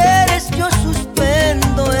tú quieres, yo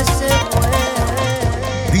suspendo ese juego.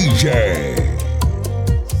 DJ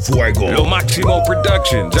Fuego. Lo Máximo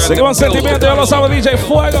Productions. Seguimos en sentimiento, ya lo sabe DJ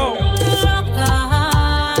Fuego.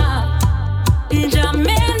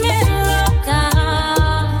 Llámenme loca,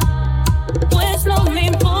 pues no me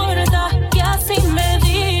importa que así me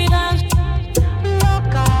digan.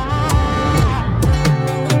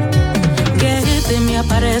 Que me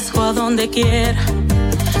aparezco a donde quiera,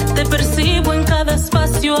 te percibo en cada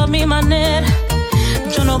espacio a mi manera.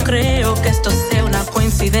 Yo no creo que esto sea una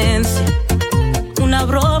coincidencia, una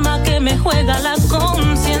broma que me juega la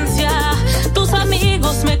conciencia. Tus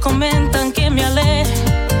amigos me comentan que me aleje,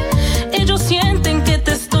 ellos sienten que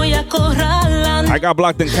te estoy acorralando. I got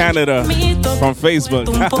blocked in Canada from Facebook.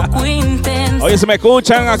 Un poco intenso. Oye, si me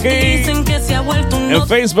escuchan aquí Dicen que se ha vuelto un en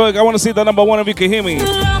Facebook, I want to see the number one if you can hear me.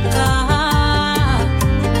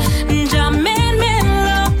 Llámenme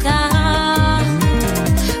loca,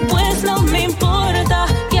 pues no me importa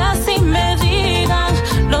que así me digan.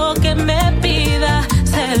 Lo que me pida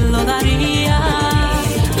se lo daría.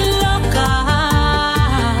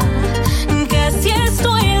 Loca, que si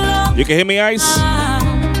estoy loca. You can hear me, Ice?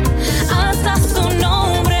 Hasta su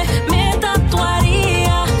nombre me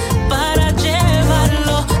tatuaría para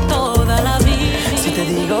llevarlo toda la vida. Si te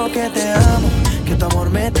digo que te amo, que tu amor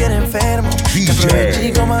me tiene enfermo, que aprovecho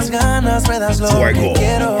y con más ganas me das lo que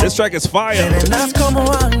quiero. This track is fire. Te vendas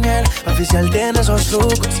como ángel, oficial tiene esos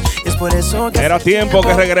trucos, y es por eso que Era tiempo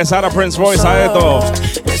que regresara Prince Royce a esto.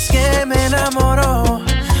 es que me enamoró,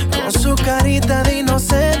 con su carita de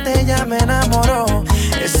inocente ya me enamoró.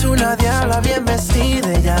 Es una diabla bien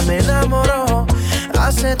vestida, ya me enamoró.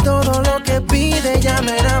 Hace todo lo que pide, ya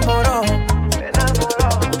me enamoró.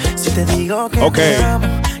 Si te digo que te amo,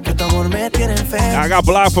 que tu amor me tiene enfermo, I got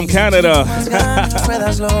blocked from Canada. me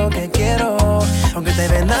das lo que quiero. Aunque te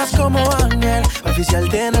vendas como ángel, oficial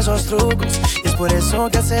tiene esos trucos, y es por eso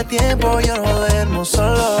que hace tiempo yo no duermo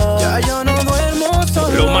solo. Ya yo no duermo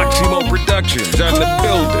solo. Lo Máximo Productions on the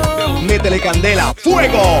building. Métele candela,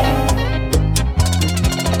 fuego.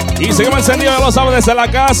 Y seguimos encendidos, ya lo saben, desde la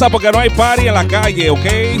casa porque no hay party en la calle,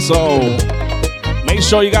 ¿ok? So, make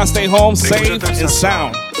sure you guys stay home safe and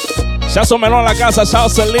sound. Chazo Melón en la casa,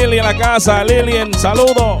 Chazo Lily en la casa. Lilian,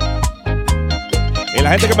 saludo. Y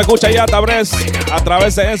la gente que me escucha allá a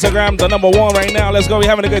través de Instagram, the number one right now. Let's go, we're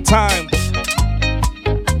having a good time.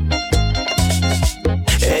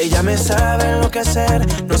 Ella me sabe enloquecer,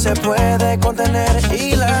 no se puede contener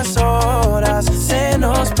y las horas se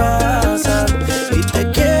nos pasan. Y te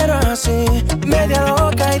quiero así, media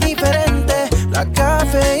loca y diferente, la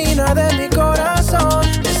cafeína de mi corazón.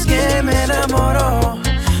 Es que me enamoró,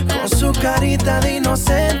 con su carita de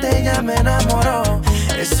inocente ya me enamoró.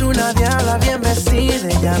 Es una diabla bien vestida,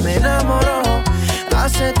 ya me enamoró.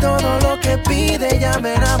 Hace todo lo que pide, ya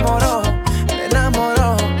me enamoró.